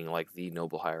as being like the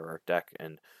Noble Hierarch deck.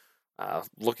 And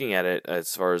looking at it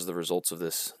as far as the results of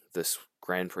this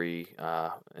Grand Prix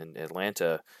in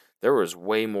Atlanta, there was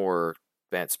way more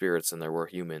Bant Spirits than there were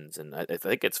humans, and I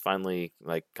think it's finally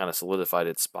like kind of solidified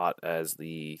its spot as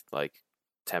the like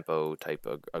tempo type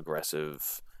of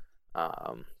aggressive,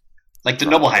 like the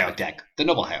Noble Hierarch deck. The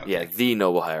Noble Hierarch. Yeah, deck. the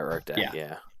Noble Hierarch deck.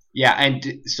 Yeah. Yeah,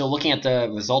 and so looking at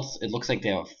the results, it looks like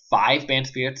there are 5 Bant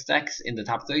Spirits decks in the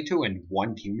top 32 and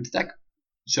 1 Humans deck.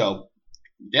 So,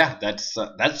 yeah,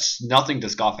 that's nothing to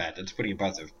scoff at. That's pretty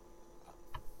impressive.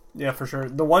 Yeah, for sure.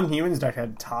 The one Humans deck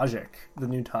had Tajik, the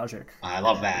new Tajik. I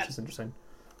love that. Which is interesting.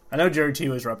 I know Jerry T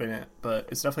was repping it, but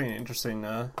it's definitely an interesting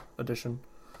addition.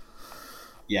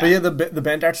 Yeah. But yeah, the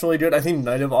Bant deck's really good. I think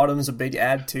Night of Autumn is a big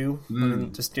add too. I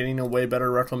mean, just getting a way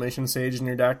better Reclamation Sage in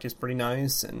your deck is pretty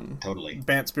nice, and Totally.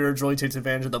 Bant Spirits really takes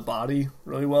advantage of the body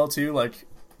really well too. Like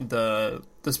the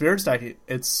Spirits deck,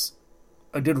 it's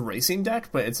a good racing deck,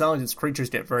 but it's not like its creatures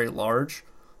get very large.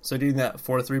 So getting that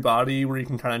 4/3 body where you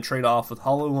can kind of trade off with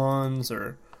hollow ones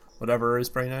or whatever is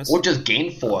pretty nice. Or just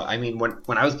gain 4. I mean,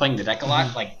 when I was playing the deck a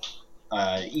lot, like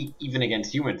even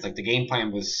against humans, like the game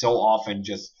plan was so often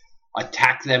just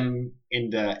attack them in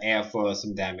the air for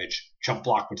some damage, chump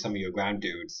block with some of your ground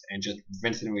dudes, and just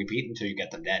rinse and repeat until you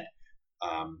get them dead.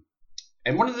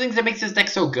 And one of the things that makes this deck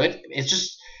so good is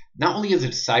just not only is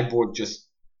its sideboard just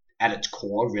at its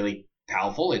core really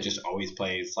powerful, it just always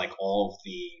plays like all of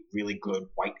the really good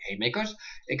white haymakers.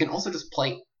 It can also just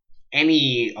play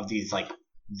any of these like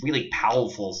really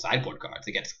powerful sideboard cards.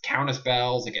 It gets counter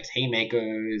spells, it gets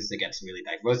haymakers, it gets really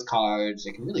diverse cards.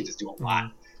 It can really just do a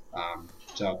lot.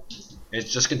 So it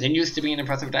just continues to be an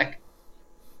impressive deck.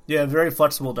 Yeah, very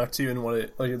flexible deck too in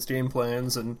what its game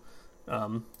plans and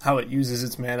how it uses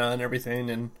its mana and everything.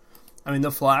 And I mean,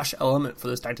 the flash element for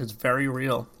this deck is very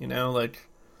real. Like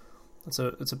it's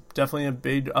definitely a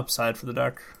big upside for the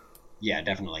deck. Yeah,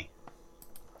 definitely.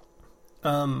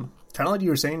 Kind of like you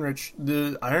were saying, Rich,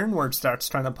 the Ironworks decks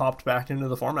kind of popped back into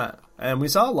the format, and we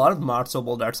saw a lot of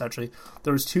Moxoble decks actually.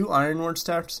 There was 2 Ironworks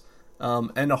decks.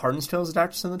 And a Hardened Scales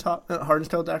deck in the top. Hardened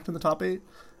Scale deck in the top 8,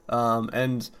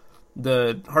 and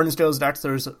the Hardened Scales decks.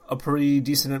 There's a pretty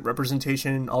decent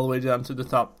representation all the way down to the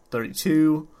top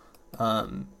 32.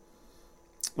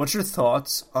 What's your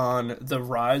thoughts on the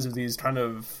rise of these kind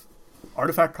of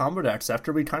artifact combo decks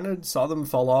after we kind of saw them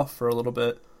fall off for a little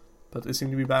bit, but they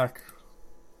seem to be back?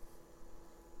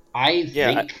 I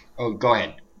think. Go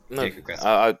ahead. No,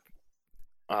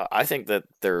 I think that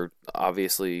they're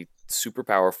obviously super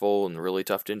powerful and really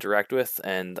tough to interact with,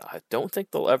 and I don't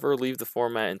think they'll ever leave the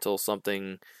format until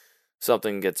something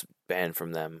gets banned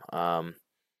from them.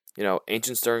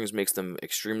 Ancient Stirrings makes them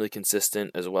extremely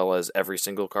consistent, as well as every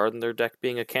single card in their deck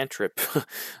being a cantrip.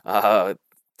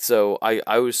 So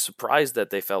I was surprised that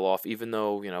they fell off, even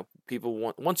though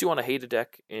people once you want to hate a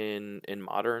deck in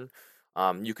Modern,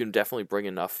 you can definitely bring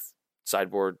enough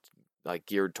sideboard like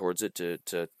geared towards it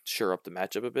to shore up the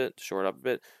matchup a bit, shore it up a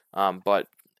bit. But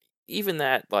even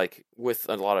that, like, with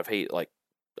a lot of hate, like,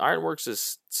 Ironworks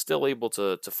is still able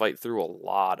to fight through a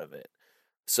lot of it.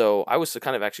 So I was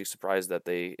kind of actually surprised that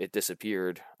it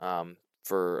disappeared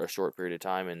for a short period of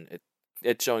time, and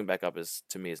it showing back up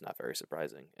to me is not very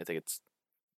surprising. I think it's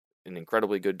an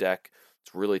incredibly good deck.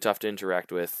 It's really tough to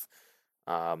interact with,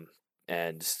 and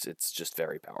it's just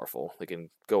very powerful. They can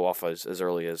go off as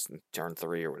early as turn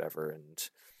 3 or whatever, and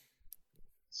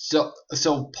So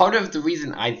part of the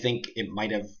reason I think it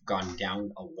might have gone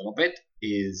down a little bit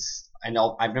is, I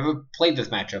know I've never played this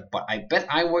matchup, but I bet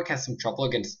Ironwork has some trouble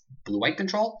against blue-white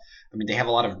control. I mean, they have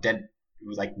a lot of dead,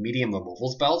 like, medium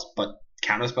removal spells, but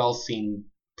counter spells seem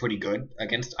pretty good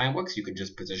against Ironworks. You can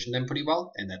just position them pretty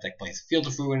well, and that deck plays Field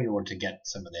of Ruin in order to get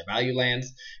some of their value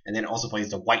lands, and then also plays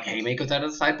the white haymakers out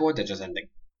of the sideboard that just end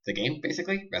the game,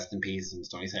 basically. Rest in Peace and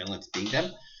Stony Silence being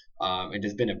them. And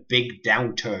there's been a big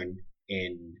downturn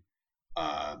in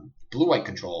blue-white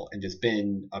control, and there's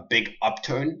been a big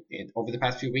upturn over the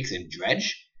past few weeks in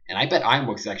Dredge, and I bet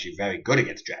Ironworks is actually very good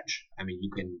against Dredge. I mean, you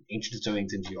can Ancient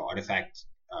Stirrings into your artifact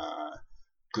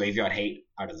Graveyard Hate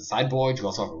out of the sideboard. You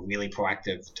also have a really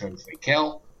proactive turn 3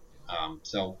 kill.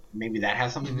 So maybe that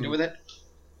has something to do with it.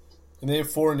 And they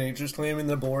have 4 Nature's Claim in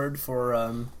the board for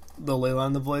the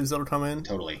Leyline the Voids that'll come in.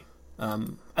 Totally.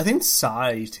 I think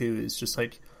Sai, too, is just,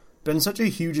 like, been such a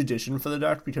huge addition for the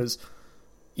deck because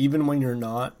even when you're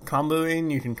not comboing,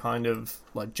 you can kind of,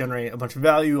 like, generate a bunch of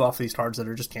value off these cards that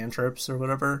are just cantrips or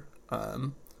whatever.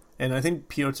 And I think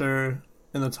Piotr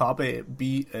in the top 8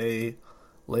 beat a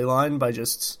Leyline by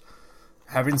just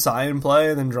having Sai in play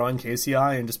and then drawing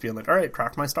KCI and just being like, all right,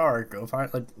 crack my star, go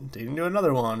find, like, didn't do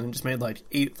another one, and just made, like,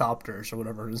 8 Thopters or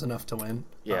whatever is enough to win.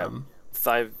 Yeah,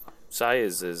 Sai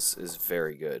is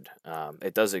very good.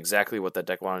 It does exactly what that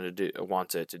deck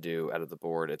wants it to do out of the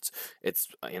board. It's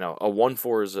a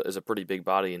 1/4 is a pretty big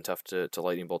body and tough to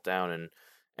lightning bolt down, and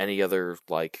any other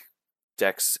like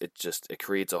decks it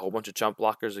creates a whole bunch of chump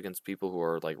blockers against people who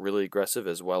are like really aggressive,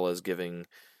 as well as giving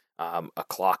a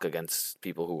clock against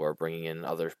people who are bringing in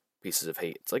other pieces of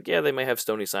hate. It's like, yeah, they may have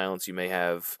Stony Silence, you may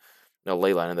have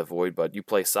Leyline in the Void, but you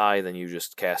play Sai, then you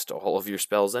just cast all of your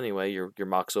spells anyway. Your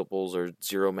Mox Opals are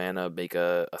 0 mana, make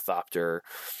a Thopter,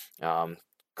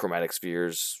 Chromatic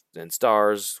Spheres and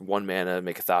Stars, 1 mana,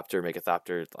 make a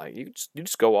Thopter. Like you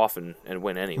just go off and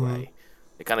win anyway.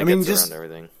 It kind of gets around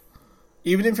everything.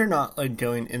 Even if you're not like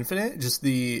going infinite,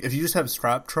 if you just have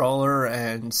Scrap Trawler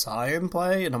and Sai in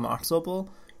play and a Mox Opal,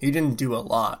 you didn't do a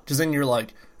lot. Because then you're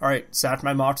like, all right, sack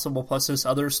my Mox Opal plus this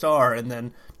other star, and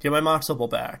then get my Mox Opal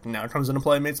back. And now it comes into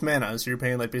play, makes mana, so you're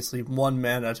paying like basically 1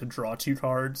 mana to draw 2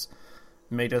 cards,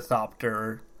 make a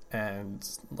Thopter, and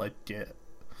like get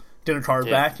a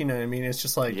card back. You know what I mean? It's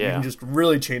just like you can just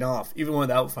really chain off, even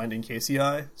without finding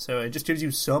KCI. So it just gives you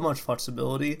so much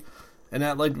flexibility, and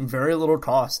at like very little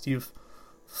cost. You've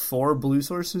 4 blue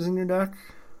sources in your deck.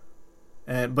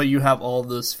 But you have all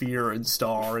the Sphere and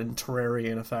Star and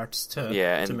Terrarian effects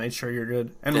to make sure you're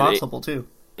good. And Mox Opal, too.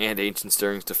 And Ancient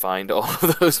Stirrings to find all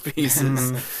of those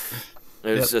pieces.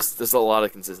 There's a lot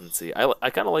of consistency. I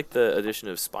kind of like the addition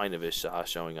of Spine of Ish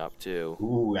showing up, too.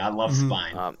 Ooh, I love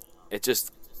Spine.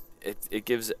 It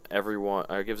gives everyone,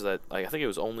 or it gives that, like, I think it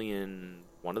was only in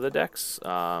one of the decks.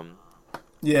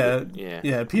 Yeah,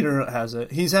 Peter has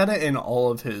it. He's had it in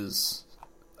all of his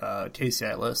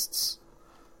KCI lists.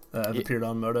 That appeared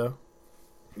on Moto.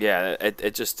 Yeah,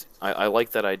 I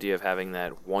like that idea of having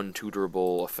that one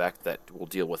tutorable effect that will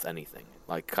deal with anything.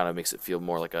 Like, kind of makes it feel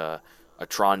more like a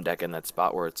Tron deck in that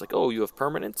spot where it's like, oh, you have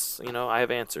permanents? I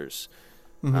have answers.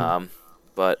 Mm-hmm.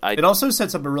 But it also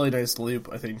sets up a really nice loop,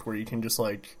 I think, where you can just,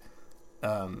 like,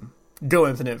 go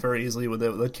infinite very easly with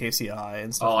it, with KCI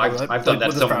and stuff. Oh, I've done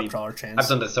that so many times. I've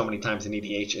done that so many times in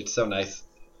EDH. It's so nice.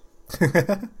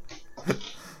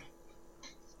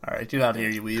 All right, get out of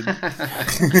here, you weeb.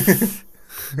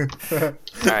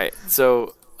 All right,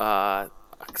 so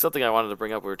something I wanted to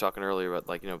bring up, we were talking earlier about,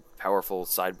 like, powerful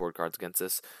sideboard cards against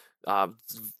this.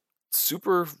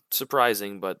 Super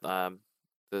surprising, but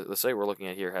the site we're looking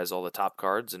at here has all the top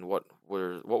cards and what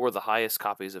were the highest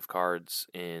copies of cards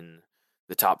in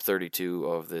the top 32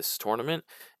 of this tournament.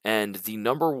 And the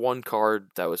number 1 card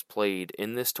that was played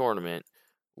in this tournament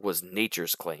was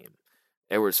Nature's Claim.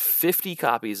 There was 50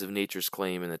 copies of Nature's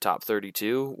Claim in the top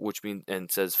 32, and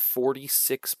it says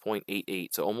 46.88,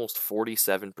 so almost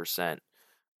 47%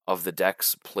 of the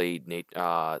decks played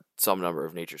some number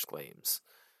of Nature's Claims.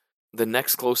 The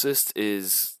next closest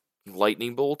is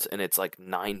Lightning Bolt, and it's like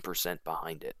 9%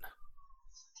 behind it.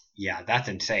 Yeah, that's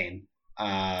insane.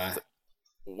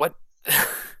 What?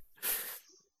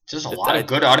 Just a lot of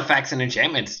good artifacts and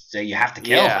enchantments that you have to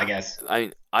kill, I guess.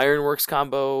 Ironworks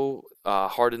combo,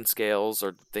 Hardened Scales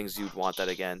are things you'd want that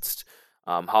against.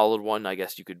 Hollowed One, I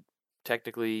guess you'd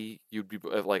be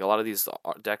like, a lot of these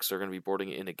decks are going to be boarding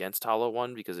in against Hollow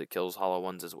One because it kills Hollow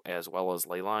Ones as well as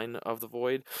Leyline of the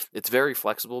Void. It's very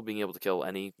flexible, being able to kill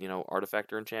any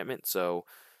artifact or enchantment. So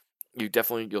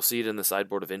you'll see it in the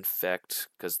sideboard of Infect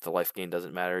because the life gain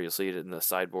doesn't matter. You'll see it in the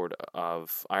sideboard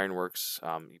of Ironworks.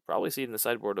 You probably see it in the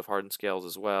sideboard of Hardened Scales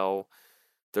as well.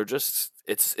 They're just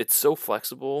it's so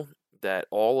flexible that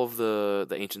all of the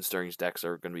Ancient Stirrings decks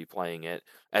are going to be playing it,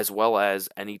 as well as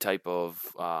any type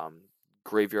of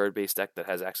graveyard-based deck that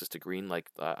has access to green, like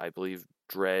I believe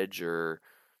Dredge or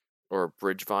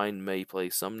Bridgevine may play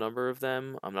some number of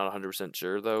them. I'm not 100%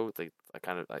 sure, though.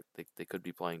 They could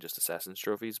be playing just Assassin's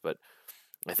Trophies, but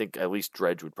I think at least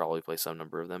Dredge would probably play some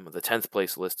number of them. The 10th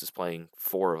place list is playing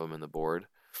 4 of them in the board.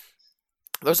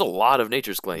 There's a lot of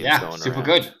Nature's Claims going around. Yeah, super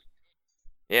good.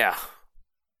 Yeah.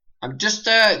 I'm just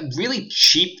really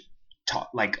cheap,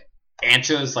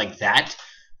 answers like that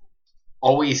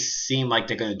always seem like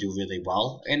they're going to do really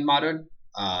well in Modern.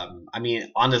 On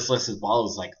this list as well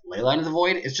as like Leyline of the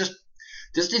Void, it's just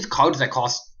just these cards that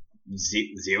cost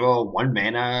 1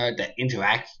 mana that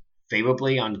interact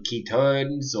favorably on key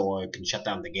turns or can shut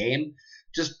down the game.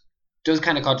 Just those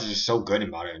kind of cards are just so good in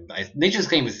Modern. Nature's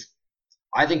Claim is,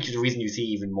 I think, the reason you see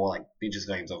even more like Nature's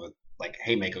Claims over like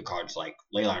Haymaker cards like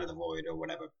Leyline of the Void or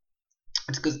whatever.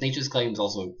 It's because Nature's Claim is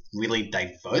also really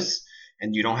diverse,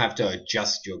 and you don't have to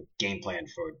adjust your game plan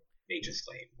for Nature's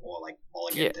Claim or like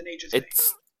mulligan to Nature's Claim.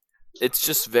 It's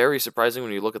just very surprising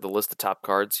when you look at the list of top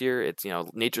cards here. It's, you know,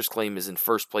 Nature's Claim is in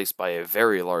first place by a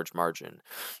very large margin.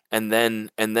 And then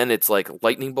it's like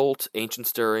Lightning Bolt, Ancient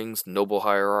Stirrings, Noble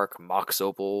Hierarch, Mox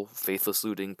Opal, Faithless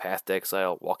Looting, Path to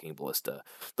Exile, Walking Ballista.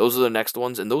 Those are the next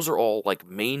ones, and those are all like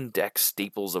main deck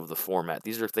staples of the format.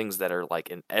 These are things that are like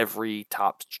in every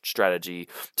top strategy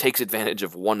takes advantage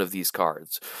of one of these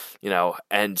cards, you know,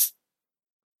 and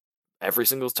every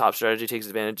single top strategy takes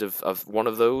advantage of one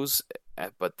of those,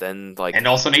 but then like, and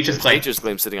also Nature's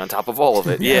Claim sitting on top of all of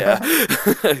it. Yeah,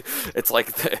 it's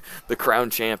like the Crown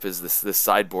Champ is this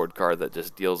sideboard card that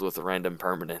just deals with random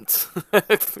permanents.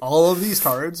 All of these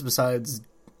cards, besides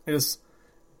just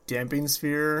Damping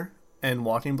Sphere and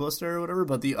Walking Ballista or whatever,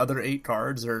 but the other 8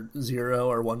 cards are 0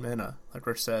 or 1 mana. Like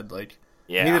Rich said, like.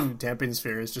 Yeah. And even Damping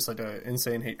Sphere is just like an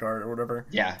insane hate card or whatever.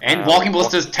 Yeah, and Walking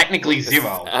Ballista is technically 0.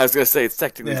 I was going to say, it's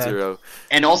technically 0.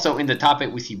 And also in the top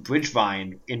 8 we see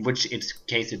Bridgevine, in which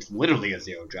case it's literally a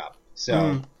 0 drop.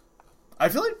 So I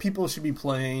feel like people should be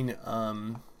playing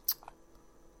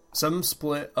some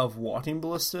split of Walking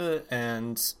Ballista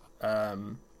and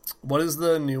what is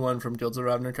the new one from Guilds of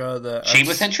Ravnica?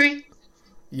 Chamber Sentry?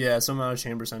 Yeah, some amount of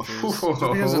Chamber Sentries. Just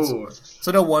because it's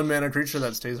like a 1 mana creature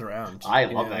that stays around. I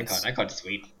love that card. That card's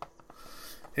sweet.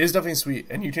 It is definitely sweet,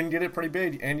 and you can get it pretty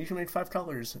big, and you can make 5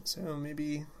 colors. So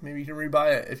maybe you can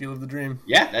rebuy it if you live the dream.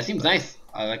 Yeah, that seems nice.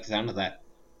 I like the sound of that.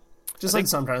 Just like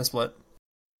some kind of split.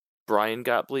 Brian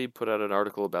Gottlieb put out an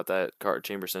article about that card,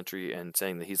 Chamber Sentry, and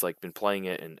saying that he's like been playing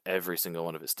it in every single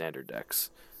one of his standard decks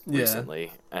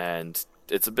recently, and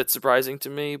it's a bit surprising to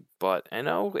me, but I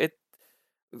know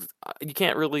you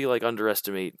can't really like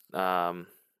underestimate some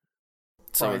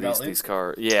of these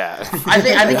cards. Yeah, I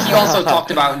think he also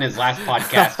talked about in his last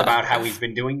podcast about how he's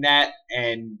been doing that,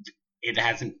 and it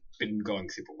hasn't been going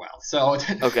super well. So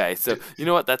okay, so you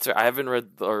know what? That's right. I haven't read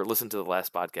or listened to the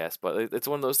last podcast, but it's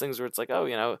one of those things where it's like, oh,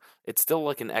 you know, it's still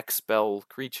like an X spell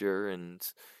creature, and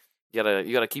you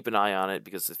gotta keep an eye on it,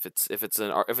 because if it's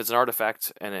an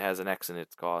artifact and it has an X in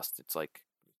its cost, it's like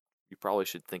you probably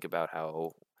should think about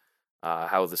how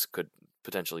this could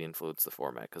potentially influence the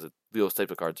format, because those type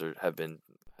of cards have been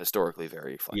historically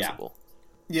very flexible.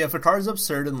 Yeah, if a card's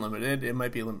absurd and limited, it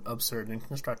might be absurd and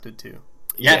constructed too.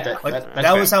 Yeah,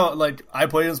 that was how I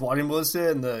played as Walking Ballista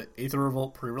in the Aether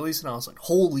Revolt pre-release, and I was like,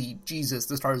 "Holy Jesus,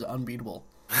 this card is unbeatable!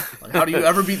 Like, how do you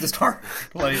ever beat this card?"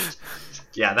 Like,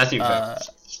 yeah, that seems fair.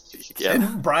 Yeah.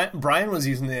 And Brian was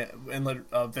using it in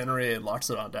Venerated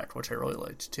Loxodon deck, which I really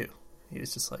liked too. He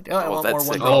was just like, I want more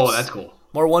 1-drops. Oh, that's cool.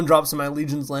 More 1-drops in my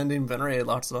Legion's Landing Venerated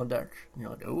Loxodon deck. And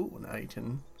you're like, oh, now you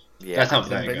can. Yeah, that sounds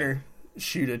very bigger. Good.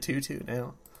 Shoot a 2/2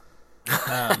 now.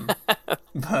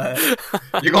 But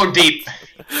you're going deep.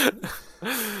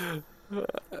 I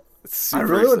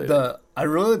really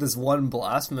like this one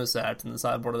Blasphemous Act in the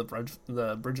sideboard of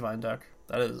the Bridgevine deck.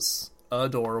 That is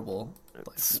adorable.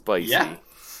 Like, spicy. Yeah.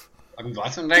 I mean,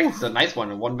 Blasphemous Act is a nice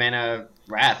one. A 1 mana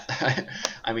Wrath.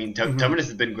 I mean, Terminus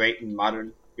has been great in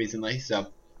Modern recently, so.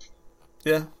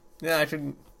 Yeah, I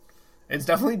can. It's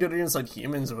definitely good against like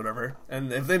humans or whatever.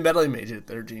 And if they Metal Mage it,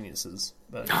 they're geniuses.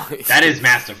 But that is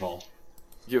masterful.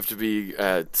 You have to be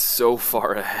so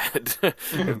far ahead,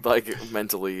 like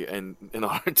mentally, and in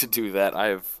order to do that,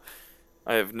 I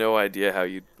have no idea how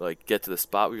you'd like get to the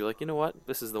spot where you're like, you know what,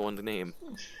 this is the one to name.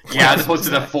 Yeah, as opposed to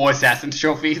the 4 Assassin's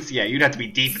trophies. Yeah, you'd have to be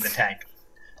deep in the tank.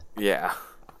 Yeah.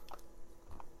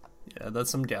 Yeah, that's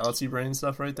some Galaxy Brain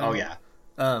stuff right there. Oh yeah.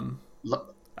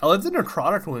 I like the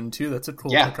Necrotic one too. That's a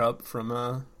cool pickup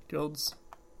from Guilds.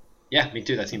 Yeah, me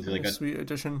too. That seems really good. Sweet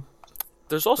addition.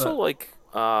 There's also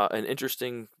an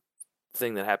interesting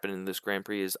thing that happened in this Grand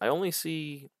Prix is I only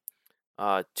see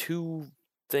 2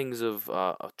 things of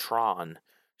Tron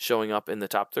showing up in the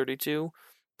top 32,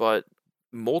 but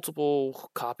multiple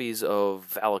copies of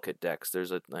Valakut decks.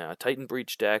 There's a Titan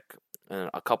Breach deck and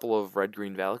a couple of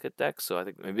red-green Valakut decks, so I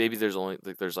think maybe there's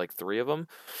 3 of them.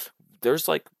 There's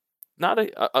not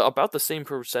about the same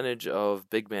percentage of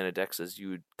big mana decks as you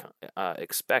would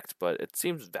expect, but it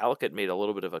seems Valakut made a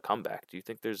little bit of a comeback. Do you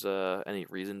think there's any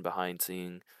reason behind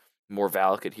seeing more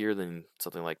Valakut here than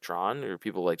something like Tron? Or are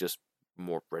people just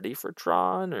more ready for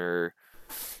Tron? Or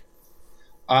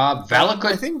Valakut?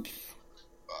 I think.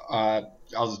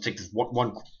 I'll just take this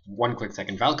one quick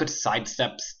second. Valakut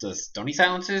sidesteps the Stony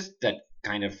Silences that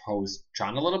kind of hose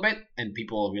Tron a little bit, and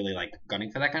people are really like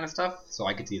gunning for that kind of stuff. So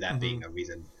I could see that being a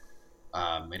reason.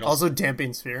 It also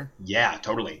Damping Sphere. Yeah,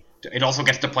 totally. It also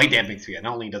gets to play Damping Sphere.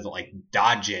 Not only does it like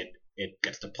dodge it, it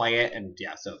gets to play it, and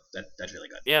yeah, so that's really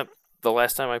good. Yeah, the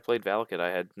last time I played Valakut,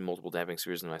 I had multiple Damping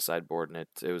Spheres in my sideboard, and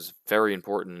it was very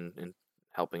important in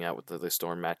helping out with the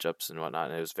Storm matchups and whatnot,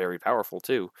 and it was very powerful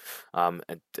too. And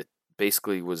it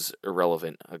basically was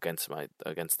irrelevant against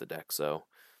the deck. So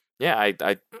yeah,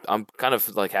 I'm kind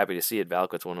of like happy to see it.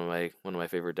 Valakut's one of my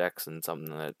favorite decks, and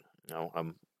something that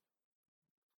I'm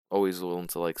always willing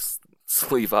to like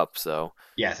sleeve up. So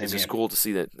yeah, it's just cool to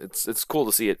see that it's cool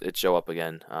to see it show up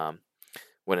again.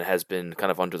 When it has been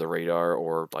kind of under the radar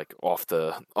or like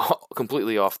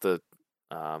completely off the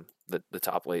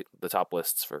top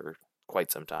lists for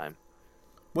quite some time.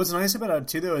 What's nice about it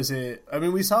too, though, is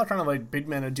we saw kind of like big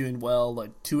mana doing well,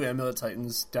 like 2 Amulet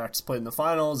Titans decks played in the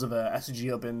finals of a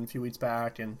SCG Open a few weeks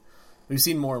back, and we've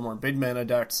seen more and more big mana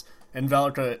decks, and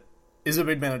Valakut is a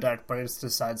big mana deck, but it's to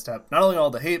sidestep not only all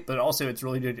the hate, but also it's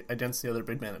really good against the other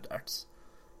big mana decks.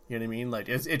 You know what I mean? Like,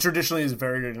 it traditionally is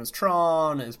very good against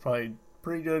Tron, it's probably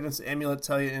pretty good against Amulet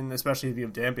Titan, especially if you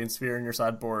have Damping Sphere in your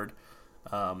sideboard.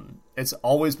 It's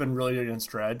always been really good against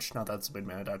Dredge, not that it's a big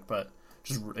mana deck, but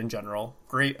just in general,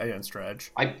 great against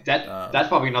Dredge. That's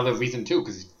probably another reason too,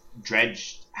 because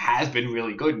Dredge has been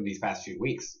really good in these past few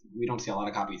weeks. We don't see a lot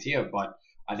of copies here, but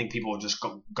I think people are just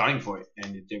gunning for it,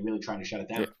 and they're really trying to shut it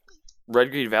down. Yeah.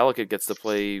 Red Green Valakut gets to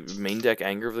play main deck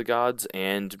Anger of the Gods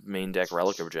and main deck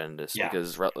Relic of Progenitus,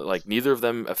 because like neither of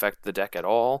them affect the deck at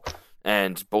all,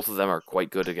 and both of them are quite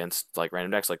good against like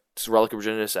random decks. Like Relic of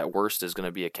Progenitus at worst is going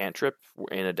to be a cantrip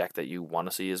in a deck that you want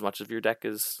to see as much of your deck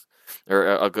as, or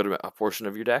a portion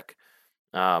of your deck.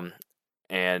 And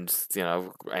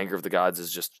Anger of the Gods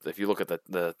is just, if you look at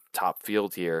the top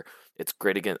field here, it's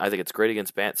great against. I think it's great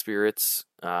against Bant Spirits.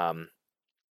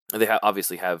 They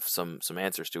obviously have some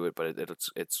answers to it, but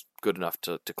it's good enough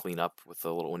to clean up with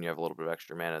when you have a little bit of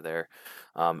extra mana there.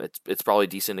 It's probably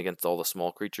decent against all the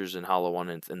small creatures in Hollow One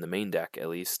in the main deck at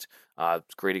least.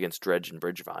 It's great against Dredge and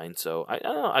Bridgevine. So I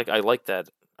don't know. I like that.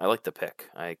 I like the pick.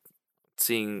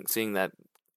 Seeing that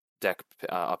deck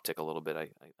uptick a little bit.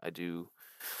 I do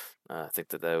think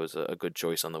that was a good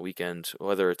choice on the weekend.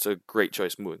 Whether it's a great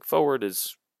choice moving forward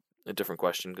is a different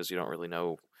question, because you don't really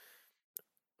know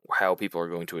how people are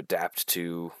going to adapt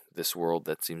to this world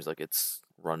that seems like it's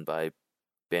run by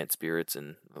Bant Spirits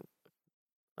and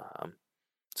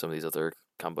some of these other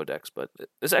combo decks. But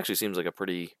this actually seems like a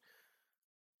pretty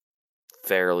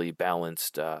fairly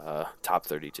balanced top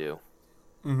 32.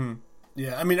 Mm-hmm.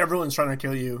 Yeah, everyone's trying to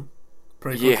kill you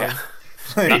pretty quickly. Yeah.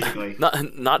 Basically.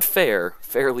 Not fair,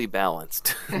 fairly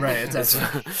balanced. Right,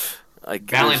 exactly. Like,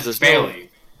 balanced fairly.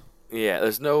 Yeah,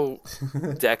 there's no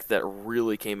deck that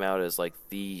really came out as like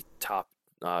the top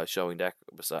showing deck.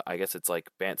 I guess it's like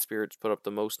Bant Spirits put up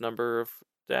the most number of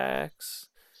decks.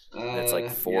 It's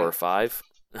like 4 or 5.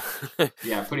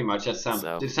 Yeah, pretty much. It sounds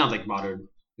like Modern.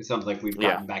 It sounds like we've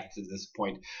gotten back to this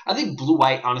point. I think Blue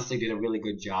White honestly did a really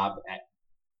good job at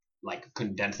like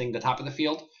condensing the top of the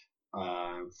field.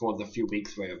 For the few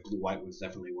weeks where Blue White was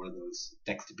definitely one of those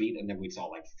decks to beat, and then we saw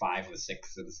like 5 or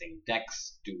 6 of the same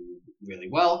decks do really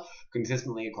well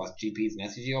consistently across GPs and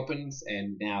SCG Opens,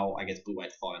 and now I guess Blue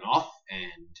White's fallen off,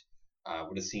 and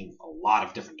we're just seeing a lot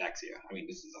of different decks here.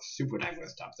 This is a super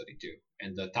diverse top 32,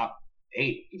 and the top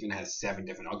 8 even has 7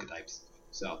 different archetypes.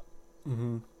 So,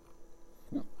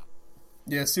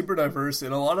 yeah, super diverse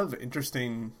and a lot of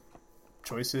interesting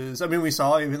choices. We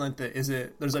saw even like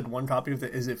there's like one copy of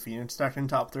the Is It Phoenix deck in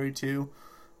top 32,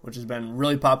 which has been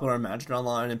really popular on Magic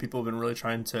Online, and people have been really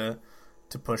trying to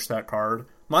push that card.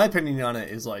 My opinion on it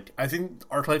is like, I think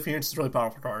Arclight Phoenix is a really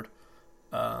powerful card,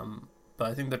 but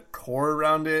I think the core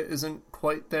around it isn't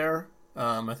quite there.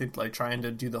 I think like trying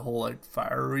to do the whole like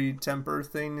fiery temper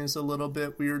thing is a little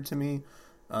bit weird to me.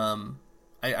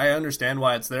 I understand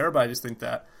why it's there, but I just think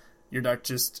that your deck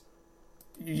just,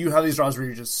 you have these draws where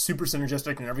you're just super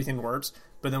synergistic and everything works,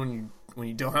 but then when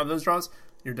you don't have those draws,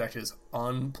 your deck is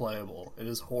unplayable. It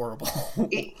is horrible.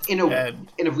 In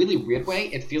a really weird way,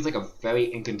 it feels like a very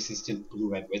inconsistent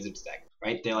Blue-Red Wizards deck,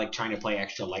 right? They're like trying to play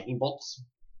extra lightning bolts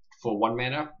for 1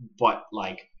 mana, but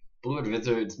like Blue-Red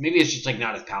Wizards, maybe it's just like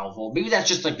not as powerful. Maybe that's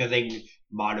just like the thing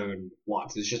Modern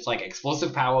wants. It's just like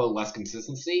explosive power, less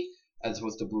consistency, as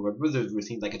opposed to Blue-Red Wizards, which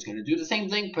seems like it's going to do the same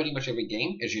thing pretty much every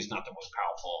game. It's just not the most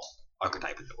powerful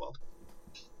archetype in the world.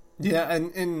 Yeah,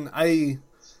 and I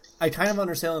kind of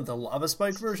understand like the Lava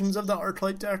Spike versions of the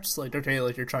Arclight decks. Like, okay,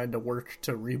 like you're trying to work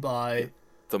to rebuy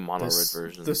the mono red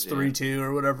versions. This 3-2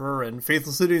 or whatever, and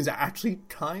Faithless Looting is actually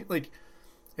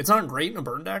it's not great in a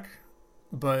burn deck,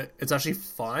 but it's actually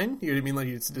fine. You know what I mean? Like,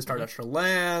 you discard extra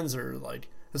lands, or like,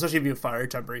 especially if you have Fire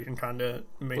Temper, you can kind of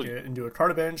make it into a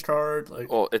card advantage card.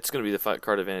 Like, well, it's going to be the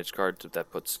card advantage card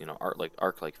that puts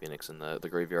Arc like Phoenix in the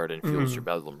graveyard and fuels your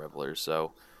Bedlam Revelers.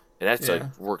 So it actually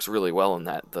works really well in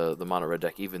the mono red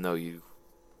deck, even though you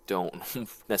don't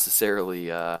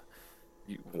necessarily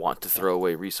you want to throw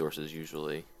away resources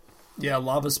usually. Yeah,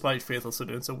 Lava Spike, Faithless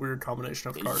Looting, it's a weird combination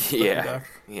of cards.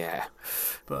 Yeah.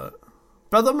 But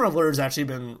Bedlam Reveler has actually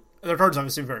been, their card's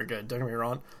obviously very good, don't get me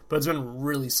wrong, but it's been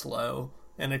really slow,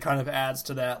 and it kind of adds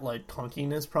to that like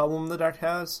clunkiness problem the deck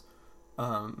has.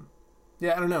 I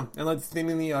don't know. And like Thin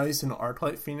in the Ice and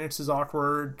Arclight Phoenix is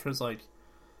awkward, because like,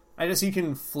 I guess you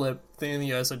can flip Thin in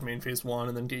the Ice like main phase 1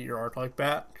 and then get your Arclight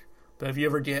back. But if you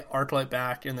ever get Arclight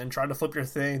back and then try to flip your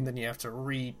thing, then you have to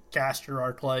recast your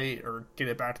Arclight or get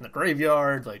it back in the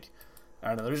graveyard. Like, I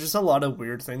don't know. There's just a lot of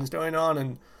weird things going on,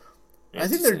 and I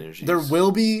think there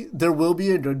will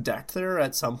be a good deck there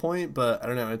at some point. But I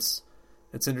don't know. It's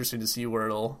interesting to see where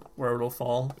it'll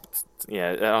fall.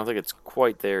 Yeah, I don't think it's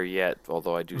quite there yet.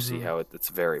 Although I do see how it's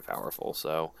very powerful.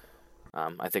 So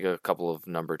I think a couple of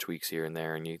number tweaks here and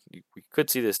there, and we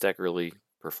could see this deck really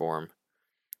perform.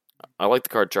 I like the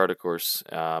card Chart, of course.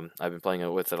 I've been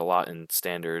playing with it a lot in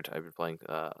Standard. I've been playing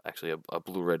actually a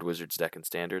Blue-Red Wizards deck in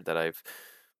Standard that I've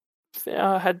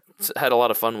had a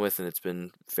lot of fun with, and it's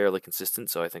been fairly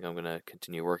consistent, so I think I'm going to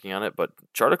continue working on it. But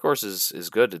Chart, of course, is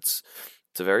good. It's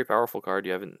a very powerful card.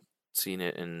 You haven't seen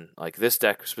it in, like, this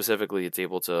deck specifically. It's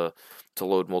able to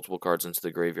load multiple cards into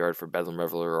the graveyard for Bedlam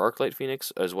Reveler or Arclight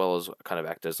Phoenix, as well as kind of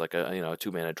act as like a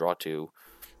 2-mana draw to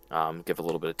give a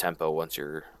little bit of tempo once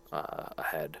you're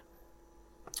ahead.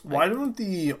 Why don't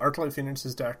the Arclight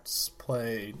Phoenix's decks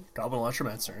play Goblin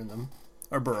Electromancer in them?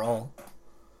 Or Baral?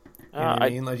 You know what I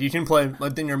mean? Like, you can play,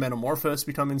 like, then your Metamorphosis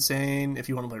become insane. If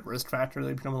you want to play Risk Factor,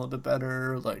 they become a little bit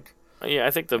better. Like, yeah,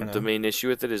 I think the main issue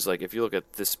with it is, like, if you look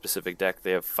at this specific deck,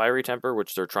 they have Fiery Temper,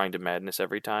 which they're trying to Madness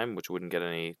every time, which wouldn't get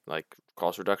any, like,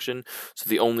 cost reduction. So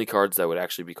the only cards that would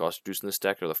actually be cost reduced in this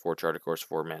deck are the 4 Chart, of course,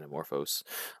 4 Metamorphose.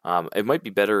 It might be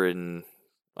better in...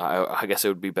 I guess it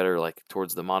would be better like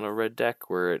towards the mono red deck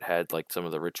where it had like some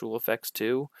of the ritual effects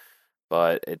too,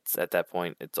 but it's at that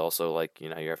point it's also like, you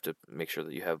have to make sure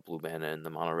that you have blue mana in the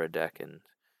mono red deck, and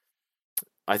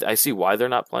I see why they're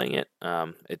not playing it.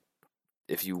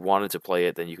 If you wanted to play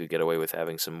it, then you could get away with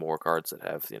having some more cards that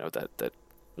have that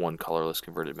one colorless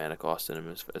converted mana cost in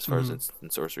them as far as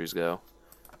instant sorceries go.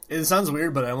 It sounds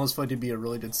weird, but I almost feel like it'd be a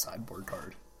really good sideboard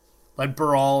card. Like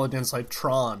Baral against like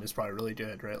Tron is probably really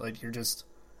good, right? Like you're just.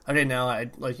 Okay, now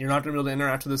you're not gonna be able to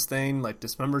interact with this thing. Like,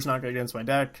 Dismember's not good against my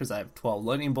deck because I have 12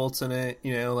 lightning bolts in it.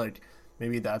 Like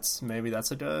maybe that's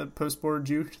like a post board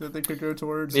juke that they could go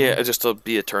towards. Yeah, just to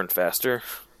be a turn faster.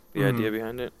 The idea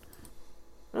behind it.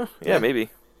 Yeah, maybe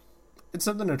it's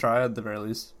something to try at the very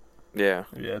least. Yeah,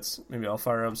 maybe I'll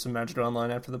fire up some Magic Online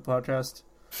after the podcast.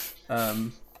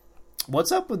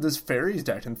 What's up with this Fairies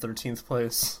deck in 13th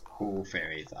place? Cool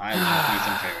Fairies. I love me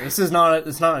some Fairies.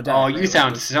 It's not a deck. Oh, you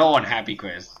sound so unhappy,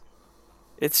 Chris.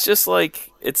 It's just like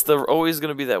it's always going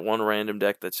to be that one random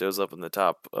deck that shows up in the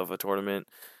top of a tournament.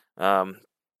 I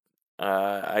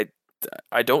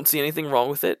don't see anything wrong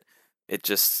with it. It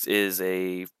just is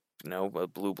a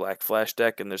blue-black flash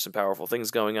deck, and there's some powerful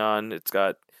things going on. It's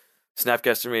got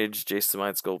Snapcaster Mage, Jace the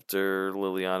Mind Sculptor,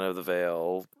 Liliana of the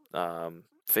Veil,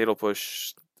 Fatal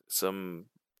Push, some...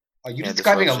 Are you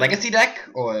describing a legacy deck,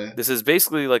 or this is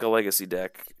basically like a legacy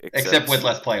deck, except with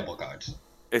less playable cards?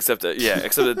 Except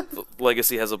that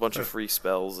Legacy has a bunch of free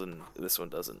spells, and this one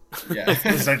doesn't. Yeah,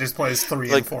 this deck just plays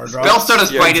 3 and 4 drops. Spellstutter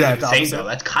Sprite is insane though.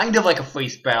 That's kind of like a free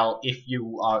spell if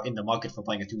you are in the market for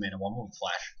playing a 2-mana 1/1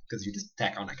 flash, because you just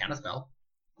tack on a counter spell.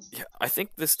 Yeah, I think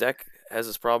this deck has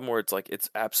this problem where it's like its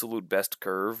absolute best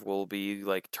curve will be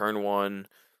like turn 1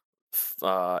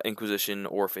 Inquisition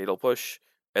or Fatal Push,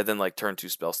 and then like turn 2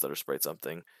 Spellstutter Sprite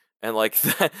something, and like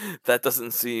that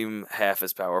doesn't seem half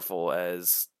as powerful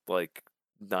as like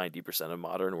 90% of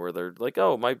Modern, where they're like,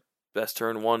 oh, my best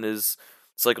turn 1 is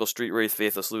cycle Street Wraith,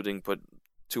 Faithless Looting, put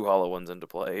 2 Hollow Ones into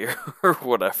play or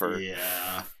whatever.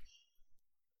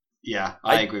 Yeah,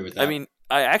 I agree with that. I mean,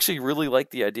 I actually really like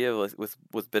the idea of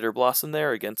with Bitter Blossom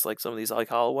there against like some of these like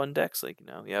Hollow One decks. Like,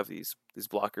 you have these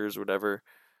blockers or whatever.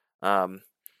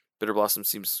 Bitter Blossom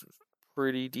seems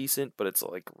pretty decent, but it's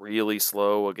like really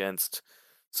slow against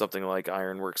something like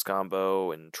Ironworks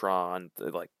Combo and Tron.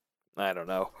 Like, I don't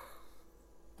know.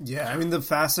 Yeah, I mean, the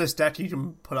fastest deck you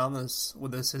can put on this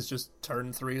is just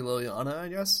turn 3 Liliana, I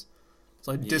guess. It's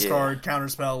like discard,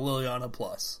 counterspell, Liliana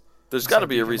plus. There's got to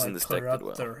be a They can, reason like, this deck clear did up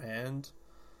well. their hand.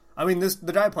 I mean,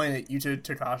 the guy playing it, Yuto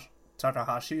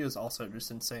Takahashi, is also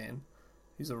just insane.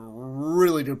 He's a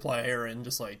really good player, and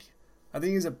just like, I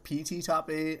think he's a PT top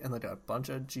 8 and like a bunch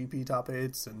of GP top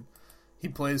 8s, and he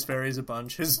plays fairies a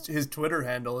bunch. His Twitter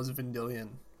handle is Vendilion,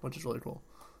 which is really cool.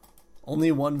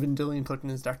 Only one Vendilion clicked in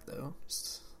his deck though.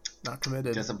 Just not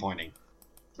committed. Disappointing.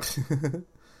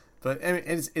 But I mean,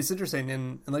 it's interesting,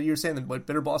 and like you were saying, like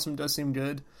Bitter Blossom does seem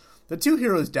good. The 2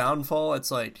 heroes downfall,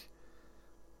 it's like,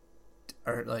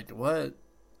 or like what?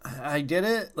 I get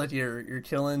it, like you're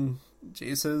killing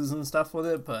Jaces and stuff with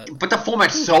it, but the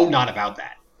format's so not about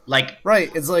that. Like,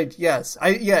 right, it's like yeah,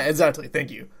 exactly.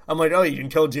 Thank you. I'm like, oh, you can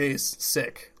kill Jace,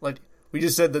 sick. Like we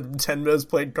just said, the 10 most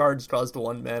played cards cost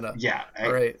 1 mana. yeah,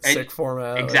 Right, sick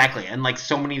format. Exactly, and like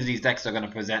so many of these decks are going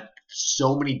to present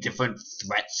so many different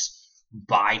threats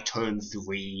by turn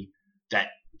 3 that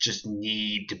just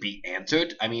need to be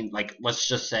answered. I mean, like, let's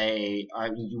just say,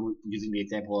 you were using the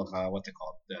example of what's it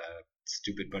called, the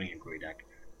stupid Bunny Inquiry deck.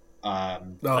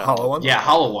 The hollow one. Yeah,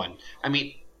 Hollow One. I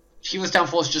mean, Hero's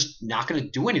Downfall is just not going to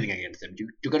do anything against them.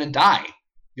 You're going to die.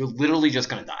 You're literally just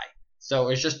going to die. So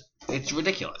it's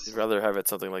ridiculous. I'd rather have it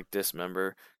something like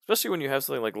Dismember, especially when you have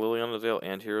something like Liliana's Veil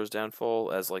and Hero's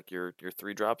Downfall as like your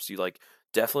 3 drops. You like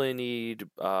definitely need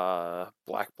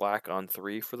black on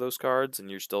 3 for those cards,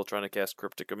 and you're still trying to cast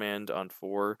Cryptic Command on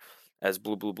 4 as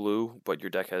blue, but your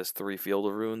deck has 3 Field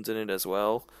of Runes in it as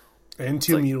well. And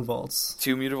 2 Mutavaults.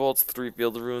 2 Mutavaults, 3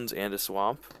 Field of Runes, and a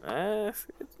Swamp.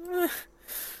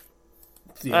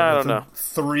 Yeah, I don't know.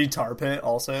 3 Tar Pit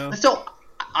also. So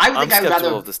I'm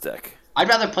skeptical of this deck. I'd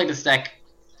rather play this deck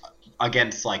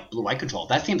against like Blue-White Control.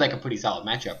 That seems like a pretty solid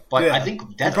matchup. But Yeah. I think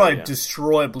They'll probably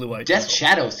destroy Blue-White. Death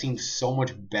Shadow seems so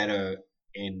much better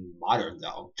in Modern,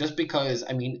 though. Just because,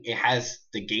 I mean, it has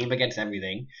the game against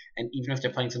everything, and even if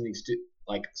they're playing something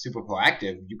like super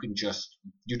proactive, you just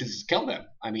kill them.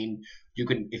 I mean, you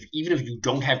can even if you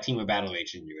don't have Team of Battle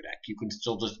Rage in your deck, you can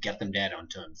still just get them dead on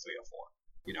turn 3 or 4.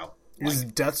 You know, is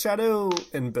Death Shadow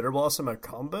and Bitter Blossom a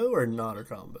combo or not a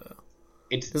combo?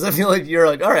 Because I feel like you're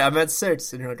like, all right, I'm at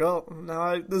 6, and you're like, oh,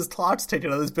 now this clock's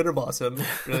taking on this Bitter Blossom.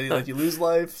 Really, like you lose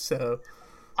life, so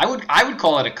I would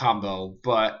call it a combo,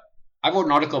 but I wrote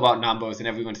an article about Nambos, and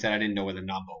everyone said I didn't know where the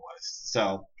Nambo was.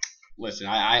 So, listen,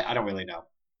 I don't really know.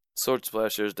 Sword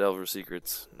Splashers, Delver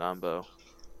Secrets, Nambo.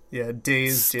 yeah,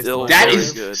 Days. Still That very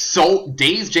is good. so.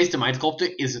 Days Jace the Mind Sculptor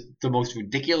is the most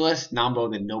ridiculous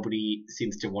Nambo that nobody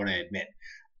seems to want to admit.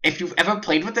 If you've ever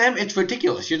played with them, it's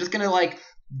ridiculous. You're just gonna like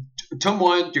turn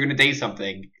 1, you're gonna daze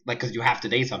something, like because you have to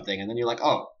daze something, and then you're like,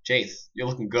 oh, Jace, you're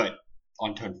looking good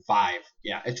on turn 5.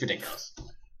 Yeah, it's ridiculous.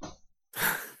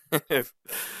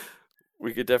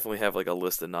 We could definitely have like a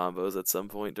list of Nambos at some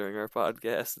point during our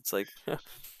podcast. It's like,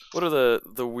 what are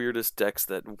the weirdest decks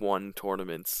that won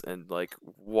tournaments, and like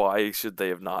why should they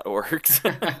have not worked?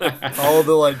 all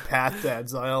the like Path to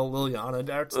Exile Liliana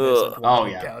decks. and it's like, Oh,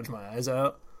 wanna yeah. gouge my eyes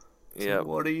out. It's Yeah. like,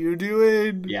 what are you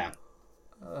doing? Yeah,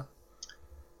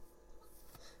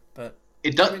 But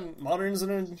it does. I mean, Modern's in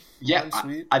a Yeah,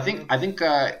 sweet. I think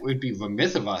it would be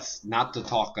remiss of us not to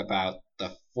talk about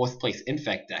the 4th place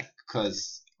Infect deck,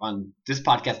 because on this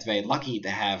podcast, very lucky to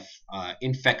have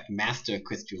Infect Master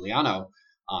Chris Giuliano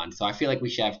on. So I feel like we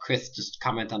should have Chris just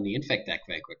comment on the Infect deck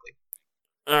very quickly.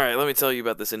 All right, let me tell you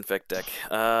about this Infect deck.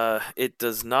 It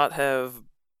does not have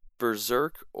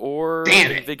Berserk or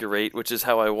Damn it. Invigorate, which is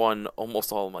how I won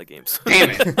almost all of my games. Damn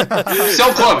it!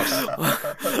 So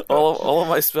close! all of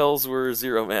my spells were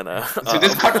 0 mana. So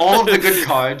this cut all of the good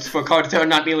cards for cards that are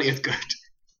not nearly as good.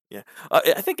 Yeah,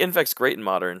 I think Infect's great in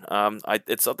Modern.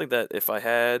 It's something that if I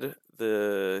had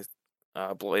the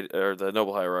Blade or the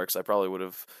Noble Hierarchs, I probably would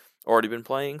have already been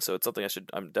playing. So it's something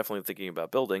I'm definitely thinking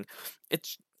about building.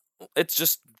 It's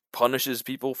just punishes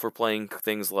people for playing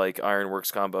things like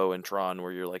Ironworks combo and Tron,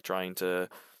 where you're like trying to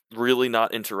really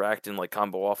not interact and like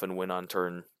combo off and win on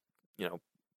turn,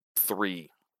 3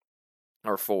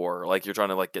 or 4. Like you're trying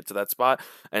to like get to that spot,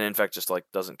 and in fact just like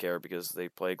doesn't care because they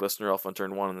play Glistener Elf on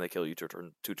turn 1 and they kill you 2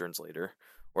 turns later,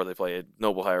 or they play a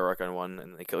Noble Hierarch on 1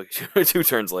 and they kill you 2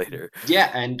 turns later.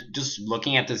 Yeah, and just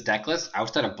looking at this deck list,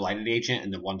 outside of Blighted Agent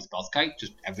and the 1 Spellskite,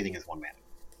 just everything is 1 mana.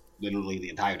 Literally the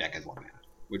entire deck is 1 mana,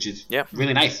 which is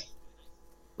really nice.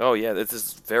 Oh yeah, this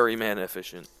is very mana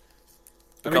efficient.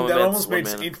 I mean, that Immense, almost 1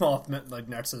 makes mana. Inkmoth like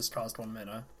Nexus cost 1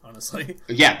 mana, honestly.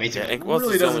 Yeah, basically. Yeah, It Inkmoth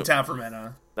really is the doesn't only- tap for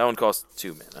mana. That one costs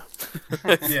 2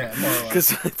 mana. Yeah, more or less.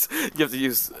 Because you have to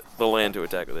use the land to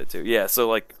attack with it too. Yeah, so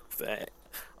like,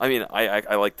 I mean,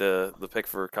 I like the pick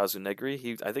for Kazu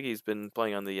Negri. I think he's been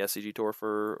playing on the SCG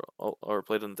tour or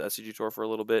played on the SCG tour for a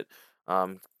little bit.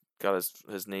 got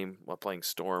his name while playing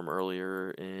Storm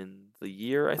earlier in the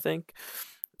year, I think.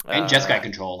 And Jeskai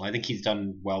Control. I think he's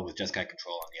done well with Jeskai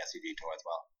Control on the SCG tour as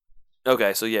well.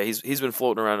 Okay, so yeah, he's been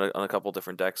floating around on a couple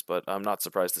different decks, but I'm not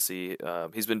surprised to see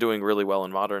he's been doing really well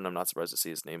in Modern. I'm not surprised to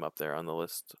see his name up there on the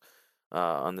list,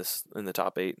 in the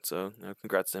top 8. So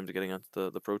congrats to him to getting onto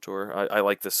the Pro Tour. I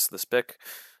like this pick.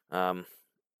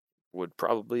 Would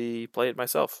probably play it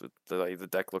myself. The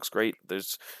deck looks great.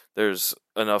 There's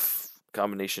enough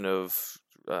combination of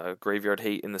graveyard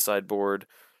hate in the sideboard.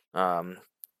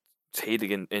 Hate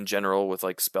in general with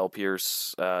like Spell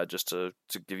Pierce, just to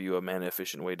give you a mana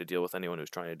efficient way to deal with anyone who's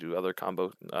trying to do other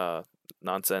combo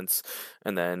nonsense,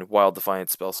 and then Wild Defiant,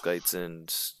 Spell Skites,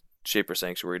 and Shaper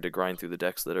Sanctuary to grind through the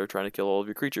decks that are trying to kill all of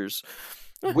your creatures.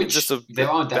 Which there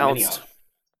aren't that many of.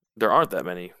 There aren't that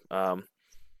many.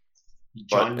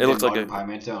 John, it looks like a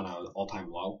Pyromancer on an all-time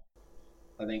low,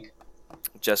 I think.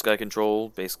 Jeskai Control,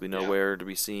 basically nowhere to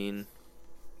be seen.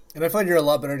 And I find you're a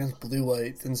lot better against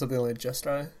blue-white than something like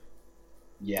Jeskai.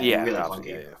 Yeah, really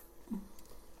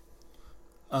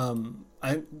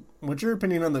clunky. What's your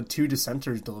opinion on the 2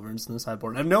 Dissenters Deliverance in the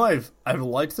sideboard? I know I've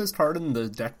liked this card in the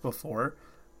deck before,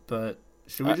 but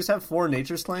should we just have 4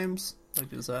 Nature's Claims?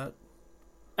 Like, is that...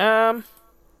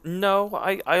 No,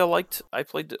 I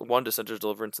played 1 Dissenter's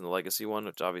Deliverance in the Legacy one,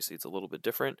 which obviously it's a little bit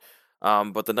different.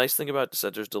 But the nice thing about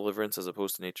Dissenter's Deliverance as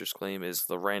opposed to Nature's Claim is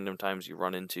the random times you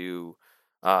run into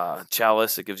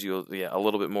Chalice, it gives you a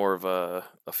little bit more of a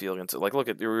feel into, like, look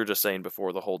at, we were just saying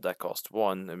before, the whole deck costs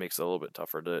 1. It makes it a little bit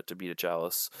tougher to beat a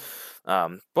Chalice.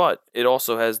 But it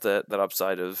also has that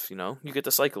upside of, you get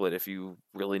to cycle it if you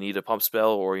really need a pump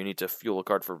spell, or you need to fuel a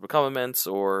card for Become Immense,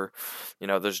 or,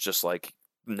 there's just like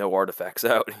no artifacts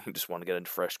out, you just want to get a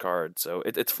fresh card. So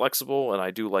it's flexible, and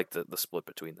I do like the split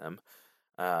between them.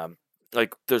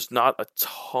 Like, there's not a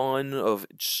ton of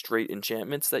straight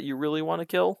enchantments that you really want to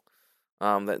kill,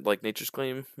 that like Nature's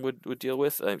Claim would deal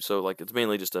with. So like, it's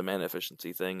mainly just a mana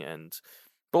efficiency thing, and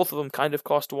both of them kind of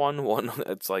cost 1. One,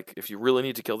 it's like, if you really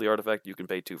need to kill the artifact, you can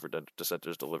pay 2 for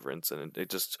Dissenter's Deliverance, and it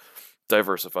just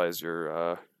diversifies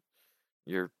your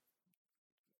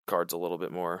cards a little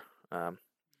bit more.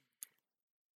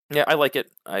 Yeah, I like it.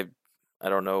 I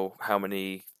don't know how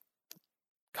many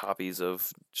copies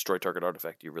of Destroy Target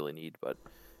Artifact you really need, but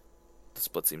the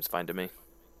split seems fine to me.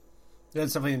 Yeah,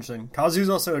 it's definitely interesting. Kazu's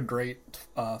also a great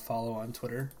follow on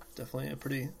Twitter. Definitely a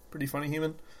pretty funny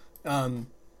human.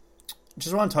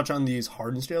 Just want to touch on these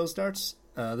Hardened Scales decks.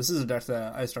 This is a deck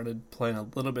that I started playing a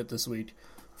little bit this week.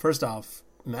 First off,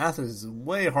 math is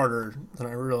way harder than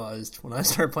I realized when I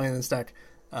started playing this deck.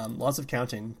 Lots of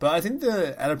counting. But I think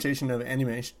the adaptation of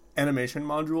animation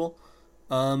module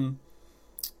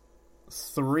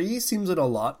 3 seems like a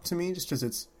lot to me, just because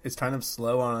it's kind of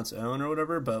slow on its own or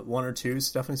whatever, but 1 or 2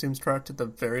 definitely seems correct at the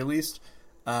very least.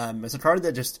 It's a card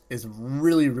that just is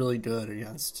really, really good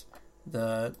against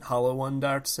the Hollow One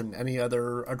decks and any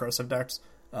other aggressive decks.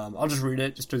 I'll just read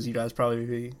it, just because you guys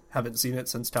probably haven't seen it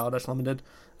since Kaladesh Limited.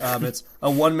 It's a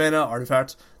 1-mana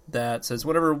artifact that says,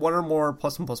 whenever 1 or more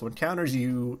 +1/+1 counters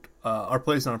you are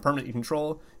placed on a permanent you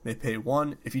control, you may pay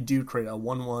 1. If you do, create a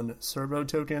 1/1 servo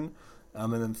token.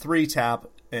 And then 3 tap,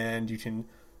 and you can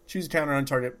choose a counter on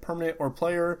target permanent or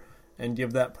player, and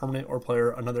give that permanent or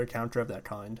player another counter of that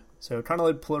kind. So kind of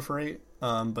like Proliferate,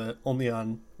 but only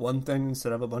on one thing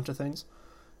instead of a bunch of things.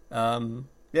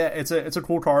 Yeah, it's a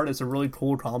cool card. It's a really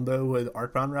cool combo with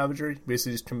Arcbound Ravager. You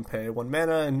basically just can pay 1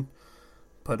 mana and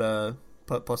put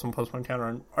 +1/+1 counter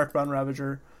on Arcbound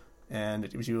Ravager, and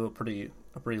it gives you a pretty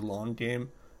long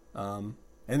game.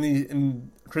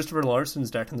 And Christopher Larson's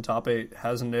deck in the top 8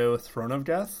 has no Throne of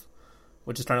Death,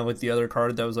 which is kind of like the other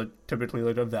card that was like typically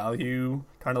like a value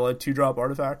kind of like 2-drop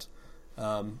artifact.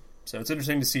 So it's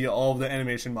interesting to see all of the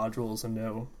animation modules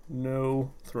and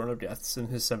no Throne of Deaths in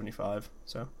his 75.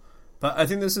 So, but I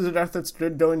think this is a deck that's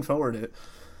good going forward.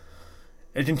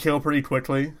 It can kill pretty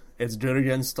quickly. It's good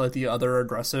against like the other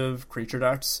aggressive creature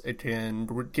decks. It can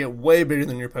get way bigger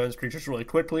than your opponent's creatures really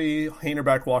quickly.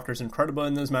 Haenerback Walker is incredible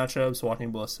in those matchups.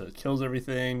 Walking Ballista kills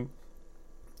everything.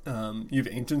 You have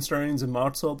Ancient Stirrings and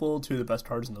Mox Opal, 2 of the best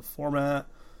cards in the format.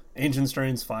 Ancient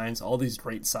Stirrings finds all these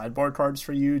great sideboard cards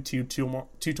for you. 2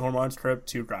 Tormod's Crypt,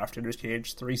 2 Grafdigger's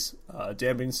Cage, 3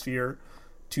 Damping Sphere,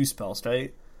 2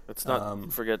 Spellskite. Let's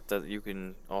not forget that you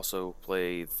can also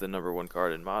play the number 1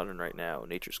 card in Modern right now,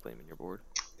 Nature's Claim, in your board.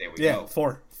 There we go.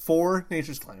 4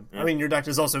 Nature's Claim. Yeah. I mean, your deck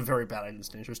is also very bad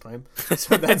against Nature's Claim,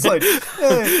 so that's like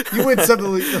you win some,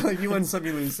 you win some,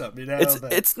 you lose some.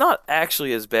 It's not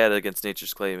actually as bad against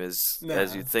Nature's Claim as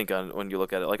you think when you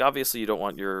look at it. Like, obviously, you don't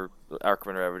want your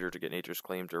Arcbound Ravager to get Nature's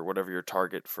Claimed or whatever your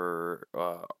target for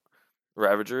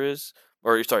Ravager is,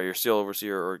 or sorry, your Steel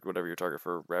Overseer or whatever your target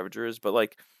for Ravager is. But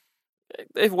like,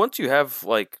 if once you have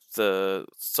like the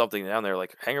something down there,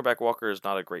 like Hangerback Walker is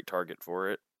not a great target for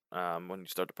it. When you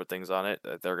start to put things on it,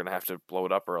 they're gonna have to blow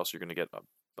it up, or else you're gonna get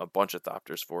a bunch of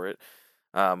Thopters for it.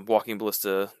 Walking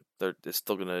Ballista, they're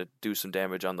still gonna do some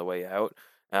damage on the way out.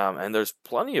 And there's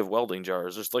plenty of welding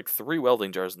jars. There's like 3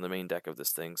 welding jars in the main deck of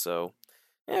this thing. So,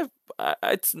 yeah,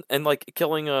 it's and like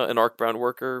killing an Arcbound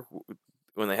worker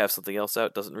when they have something else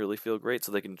out doesn't really feel great.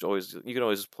 So you can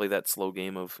always play that slow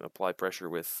game of apply pressure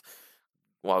with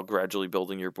while gradually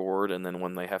building your board, and then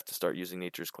when they have to start using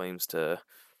Nature's Claims to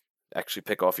actually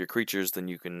pick off your creatures, then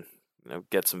you can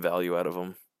get some value out of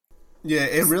them. Yeah,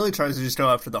 it really tries to just go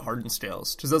after the hardened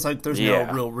scales, because that's like there's no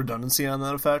real redundancy on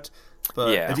that effect.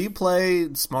 But if you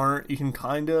play smart, you can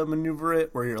kind of maneuver it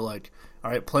where you're like,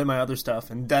 all right, play my other stuff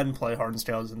and then play hardened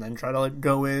scales and then try to like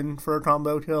go in for a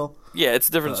combo kill. Yeah, it's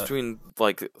the difference between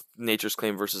like Nature's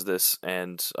Claim versus this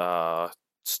and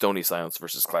Stony Silence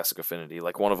versus Classic Affinity.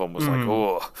 Like one of them was like,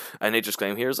 oh, and Nature's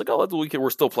Claim here is like, oh, we're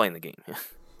still playing the game.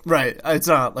 Right, it's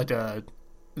not like it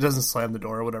doesn't slam the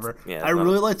door or whatever. Yeah, I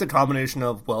really like the combination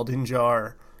of Welding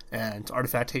Jar and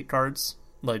Artifact Hate cards,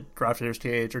 like Grafter's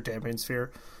Cage or Damping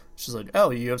Sphere. It's just like,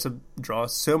 oh, you have to draw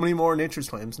so many more Nature's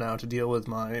Claims now to deal with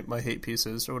my hate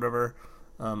pieces or whatever.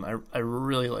 I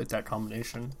really like that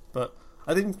combination. But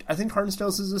I think Hardened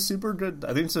Scales is a super good.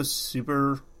 I think it's a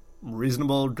super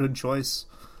reasonable, good choice.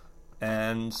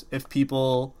 And if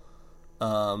people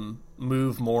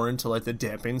move more into like the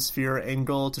Damping Sphere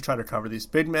angle to try to cover these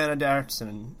big mana decks,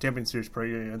 and Damping Sphere is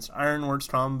pretty good against Ironworks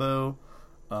combo.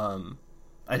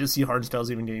 I just see Hardened Scales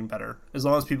even getting better as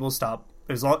long as people stop.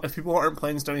 If people aren't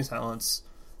playing Stony Silence,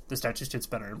 this deck just gets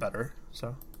better and better.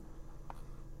 So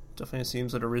definitely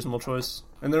seems like a reasonable choice.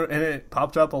 And it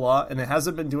popped up a lot, and it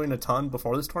hasn't been doing a ton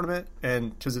before this tournament,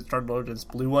 and because it started low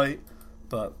against Blue White,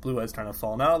 but Blue White's kind of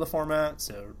fallen out of the format,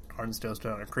 so Hardened Scales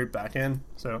trying to creep back in.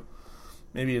 So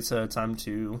maybe it's a time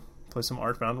to play some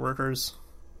Arcbound workers.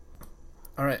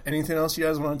 All right, anything else you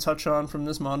guys want to touch on from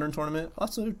this Modern tournament?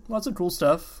 Lots of cool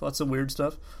stuff, lots of weird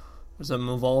stuff. There's a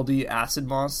Mavaldi Acid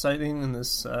Moss sighting in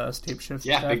this Tape Shift.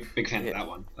 Yeah, deck. big fan of that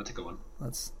one. That's a good one.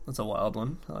 That's a wild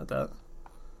one. I like that.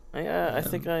 I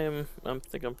think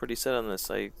I'm pretty set on this.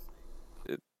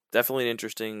 Definitely an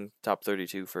interesting top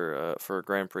 32 for a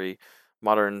Grand Prix.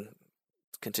 Modern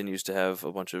continues to have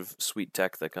a bunch of sweet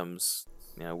tech that comes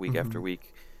week after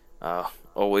week,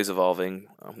 always evolving.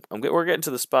 We're getting to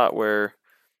the spot where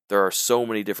there are so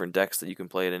many different decks that you can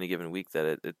play at any given week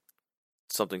that it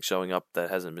something showing up that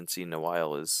hasn't been seen in a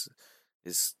while is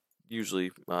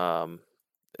usually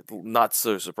not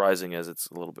so surprising as it's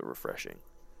a little bit refreshing.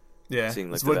 Yeah,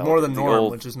 seeing, it's more than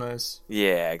norm, which is nice.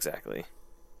 Yeah, exactly.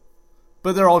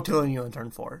 But they're all killing you in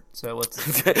turn 4, so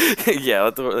what's...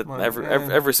 yeah,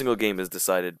 every single game is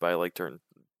decided by like turn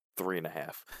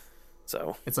 3.5.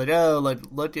 So it's like, oh, like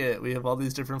look at, we have all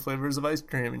these different flavors of ice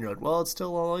cream, and you're like, well, it's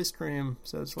still all ice cream,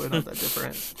 so it's really not that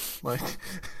different. Like,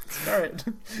 all right.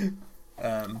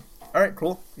 All right,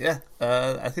 cool. Yeah,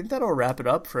 I think that'll wrap it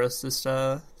up for us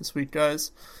this week,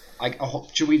 guys.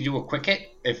 Should we do a quick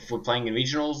hit if we're playing in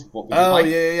regionals? What we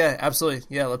play? Yeah, absolutely.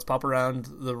 Yeah, let's pop around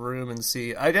the room and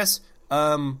see. I guess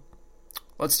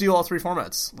let's do all 3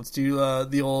 formats. Let's do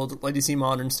the old Legacy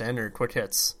Modern Standard quick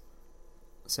hits.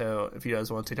 So if you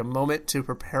guys want to take a moment to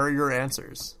prepare your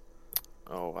answers.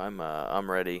 Oh, I'm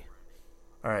ready.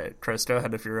 All right, Chris, go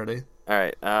ahead if you're ready. All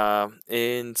right.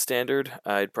 In Standard,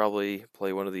 I'd probably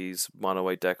play one of these mono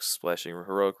white decks splashing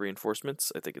Heroic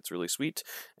Reinforcements. I think it's really sweet,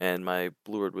 and my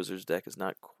Blue-Red Wizards deck is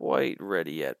not quite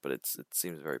ready yet, but it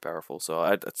seems very powerful. So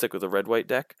I'd stick with a red white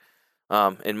deck.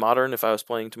 In Modern, if I was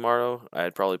playing tomorrow,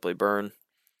 I'd probably play Burn.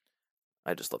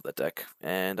 I just love that deck,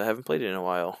 and I haven't played it in a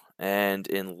while. And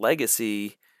in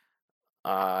Legacy,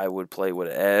 I would play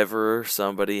whatever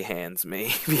somebody hands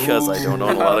me because I don't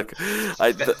own a lot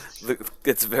of.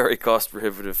 It's a very cost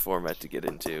prohibitive format to get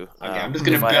into. Okay, I'm just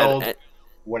gonna build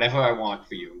whatever I want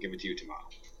for you and give it to you tomorrow.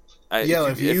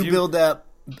 If you build that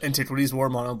Antiquities War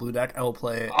mono blue deck, I will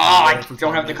play it. I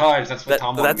don't have the cards. That's what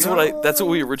Tom. That's what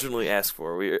we originally asked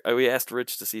for. We asked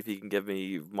Rich to see if he can give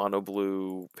me mono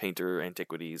blue Painter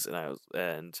Antiquities,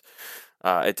 and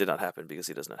it did not happen because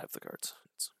he does not have the cards.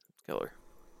 It's killer.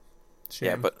 Shame.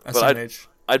 Yeah, but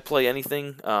I'd play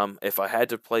anything. If I had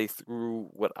to play through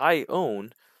what I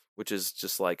own, which is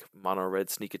just like mono red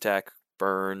Sneak Attack,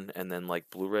 Burn, and then like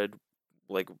blue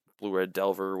red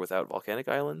Delver without Volcanic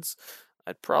Islands,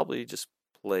 I'd probably just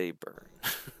play Burn.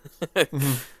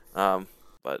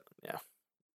 But yeah.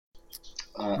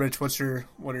 Rich, what are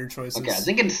your choices? Okay, I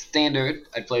think in Standard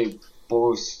I'd play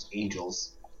Boros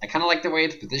Angels. I kind of like the way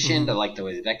it's positioned. I like the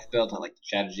way the deck's built. I like the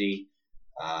strategy.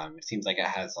 It seems like it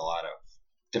has a lot of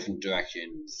different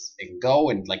directions it can go,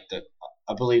 and like the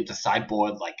ability to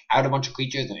sideboard like out a bunch of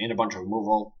creatures and in a bunch of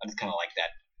removal. I just kind of like that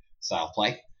style of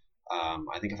play.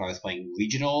 I think if I was playing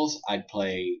regionals, I'd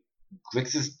play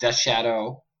Grixis Death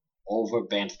Shadow over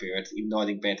Banned Spirits, even though I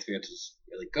think Banned Spirits is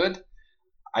really good.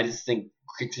 I just think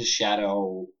Grixis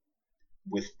Shadow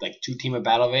with like 2 Team of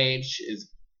Battle Rage is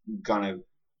gonna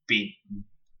be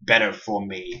better for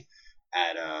me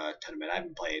at a tournament. I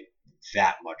haven't played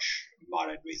that much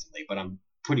Modern recently, but I'm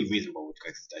pretty reasonable with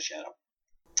Grixis Death Shadow.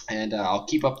 And I'll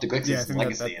keep up the Grixis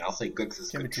legacy, and I'll say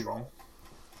Grixis Control.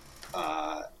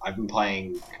 I've been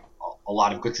playing a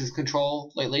lot of Grixis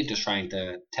Control lately, just trying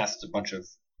to test a bunch of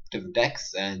different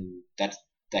decks, and that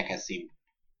deck has seemed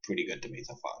pretty good to me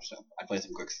so far. So I play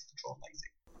some Grixis Control legacy.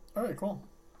 All right, cool.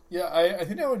 Yeah, I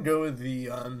think I would go with the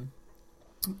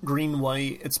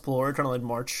Green-White Explorer, kind of like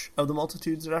March of the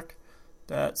Multitudes deck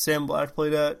that Sam Black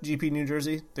played at GP New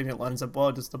Jersey. I think it lines up well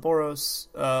against the Boros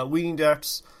Weeding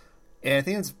decks, and I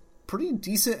think it's pretty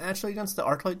decent actually against the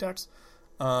Arclight decks.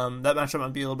 That matchup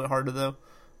might be a little bit harder though,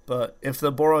 but if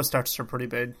the Boros decks are pretty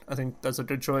big, I think that's a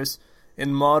good choice.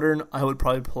 In Modern, I would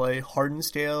probably play Hardened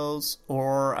Scales,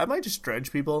 or I might just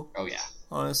Dredge people. Oh yeah.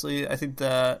 Honestly, I think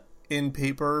that in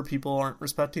paper, people aren't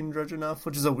respecting Dredge enough,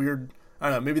 which is a weird, I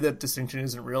don't know, maybe that distinction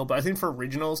isn't real, but I think for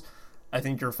regionals, I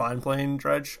think you're fine playing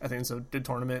Dredge. I think it's a good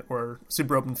tournament where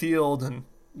super open field, and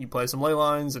you play some ley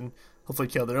lines, and hopefully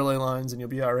kill their ley lines, and you'll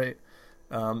be alright.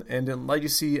 And in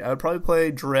Legacy, I would probably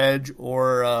play Dredge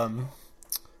or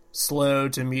slow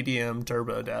to medium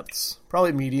turbo depths.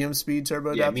 Probably medium speed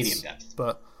turbo depths. Yeah, medium depths.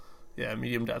 But, yeah,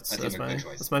 medium depths.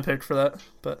 That's my pick for that.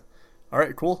 But,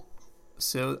 alright, cool.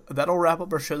 So that'll wrap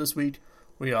up our show this week.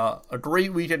 We got a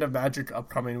great weekend of Magic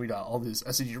upcoming. We got all these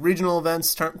SCG regional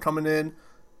events coming in,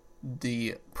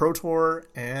 the Pro Tour,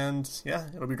 and yeah,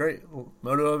 it'll be great.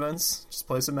 Moto events. Just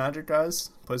play some Magic,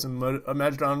 guys. Play some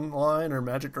Magic Online or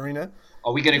Magic Arena.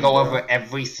 Are we going to go over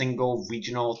every single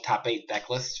regional top 8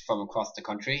 deck list from across the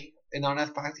country in our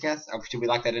next podcast? Or should we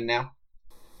lock that in now?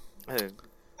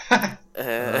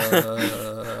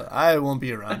 I won't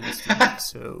be around this week,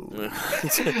 so...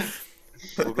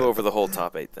 We'll go over the whole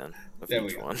top 8 then of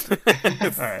each one.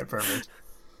 Alright, perfect.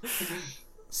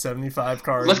 75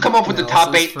 cards. Let's come up with the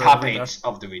top 8s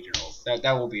of the regionals.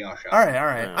 That will be our show.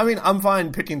 Alright. I mean, I'm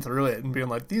fine picking through it and being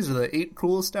like, these are the 8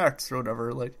 coolest decks or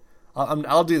whatever. Like,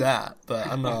 I'll do that, but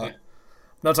I'm not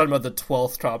talking about the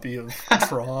 12th copy of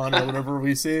Tron or whatever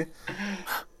we see.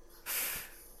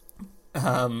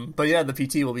 But yeah, the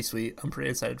PT will be sweet. I'm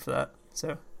pretty excited for that.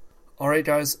 So, alright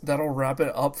guys, that'll wrap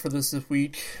it up for this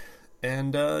week.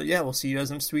 And yeah, we'll see you guys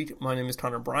next week. My name is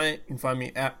Connor Bryant. You can find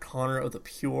me at Connor of the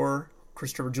Pure.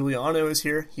 Christopher Giuliano is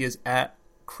here. He is at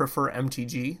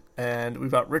CrifferMTG. And we've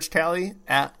got Rich Talley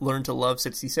at Learn to Love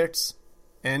 66.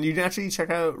 And you can actually check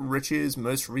out Rich's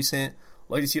most recent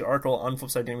Legacy article on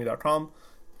FlipsideGaming.com.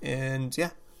 And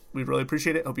yeah, we'd really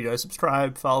appreciate it. Hope you guys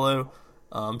subscribe, follow,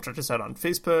 check us out on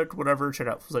Facebook, whatever. Check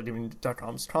out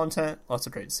FlipsideGaming.com's content. Lots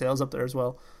of great sales up there as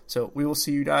well. So we will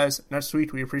see you guys next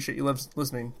week. We appreciate you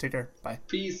listening. Take care. Bye.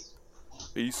 Peace.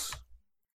 Peace.